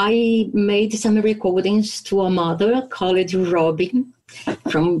 I made some recordings to a mother called Robin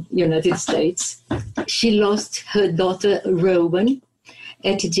from United States. She lost her daughter Rowan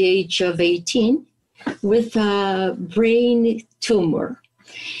at the age of 18 with a brain tumor.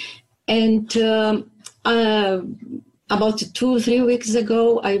 And about 2 or 3 weeks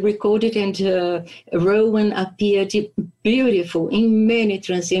ago, I recorded, and Rowan appeared beautiful in many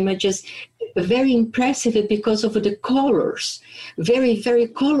trans images, very impressive because of the colors, very, very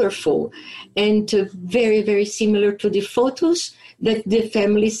colorful, and very, very similar to the photos that the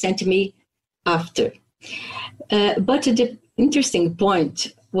family sent me after. But the interesting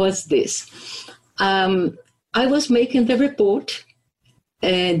point was this. I was making the report,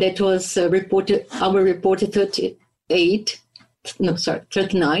 that was our report 39.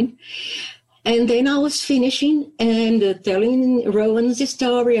 And then I was finishing and telling Rowan's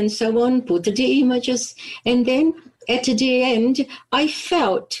story and so on, put the images. And then at the end, I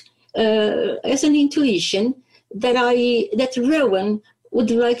felt as an intuition that Rowan would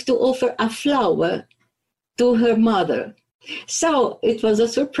like to offer a flower to her mother. So it was a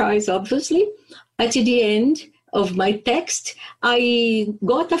surprise, obviously. At the end of my text, I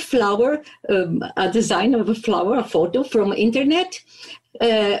got a flower, a design of a flower, a photo from internet,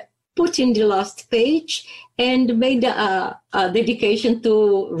 put in the last page, and made a dedication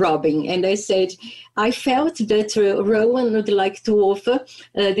to Robin. And I said, I felt that Rowan would like to offer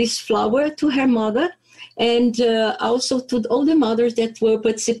this flower to her mother, and also to all the mothers that were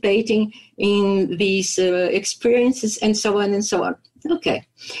participating in these experiences, and so on and so on. Okay,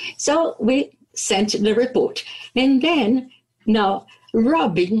 so we sent the report. And then, now,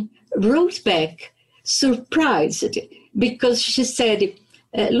 Robin wrote back, surprised, because she said,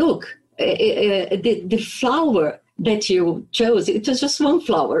 look, the flower that you chose, it was just one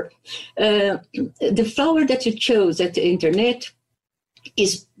flower. The flower that you chose at the internet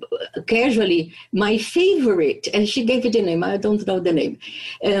is casually my favorite, and she gave it a name, I don't know the name,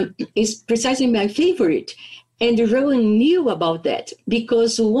 is precisely my favorite. And Rowan knew about that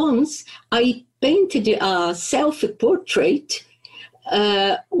because once I painted a self-portrait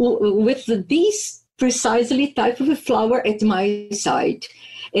with this precisely type of a flower at my side.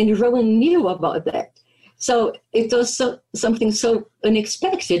 And Rowan knew about that. So it was something so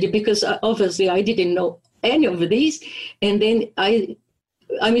unexpected because obviously I didn't know any of these. And then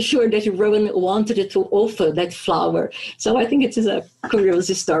I'm sure that Rowan wanted to offer that flower. So I think it is a curious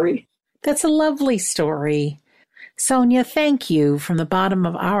story. That's a lovely story. Sonia, thank you from the bottom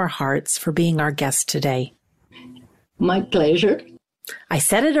of our hearts for being our guest today. My pleasure. I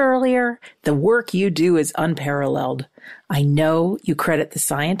said it earlier, the work you do is unparalleled. I know you credit the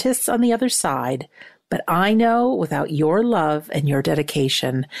scientists on the other side, but I know without your love and your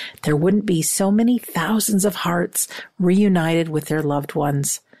dedication, there wouldn't be so many thousands of hearts reunited with their loved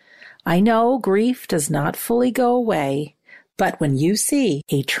ones. I know grief does not fully go away, but when you see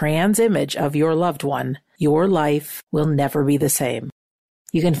a trans image of your loved one, your life will never be the same.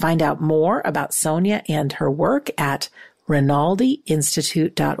 You can find out more about Sonia and her work at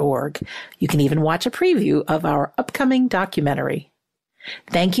rinaldiinstitute.org. You can even watch a preview of our upcoming documentary.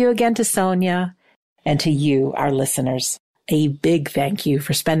 Thank you again to Sonia and to you, our listeners. A big thank you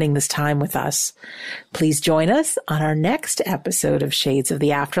for spending this time with us. Please join us on our next episode of Shades of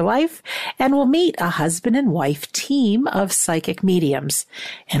the Afterlife, and we'll meet a husband and wife team of psychic mediums,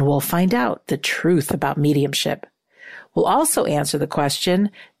 and we'll find out the truth about mediumship. We'll also answer the question,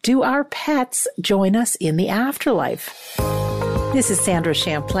 do our pets join us in the afterlife? This is Sandra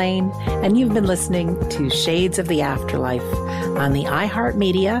Champlain, and you've been listening to Shades of the Afterlife on the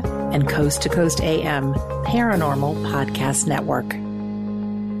iHeartMedia and Coast to Coast AM Paranormal Podcast Network.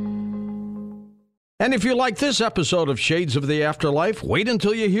 And if you like this episode of Shades of the Afterlife, wait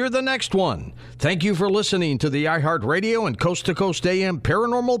until you hear the next one. Thank you for listening to the iHeartRadio and Coast to Coast AM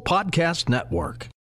Paranormal Podcast Network.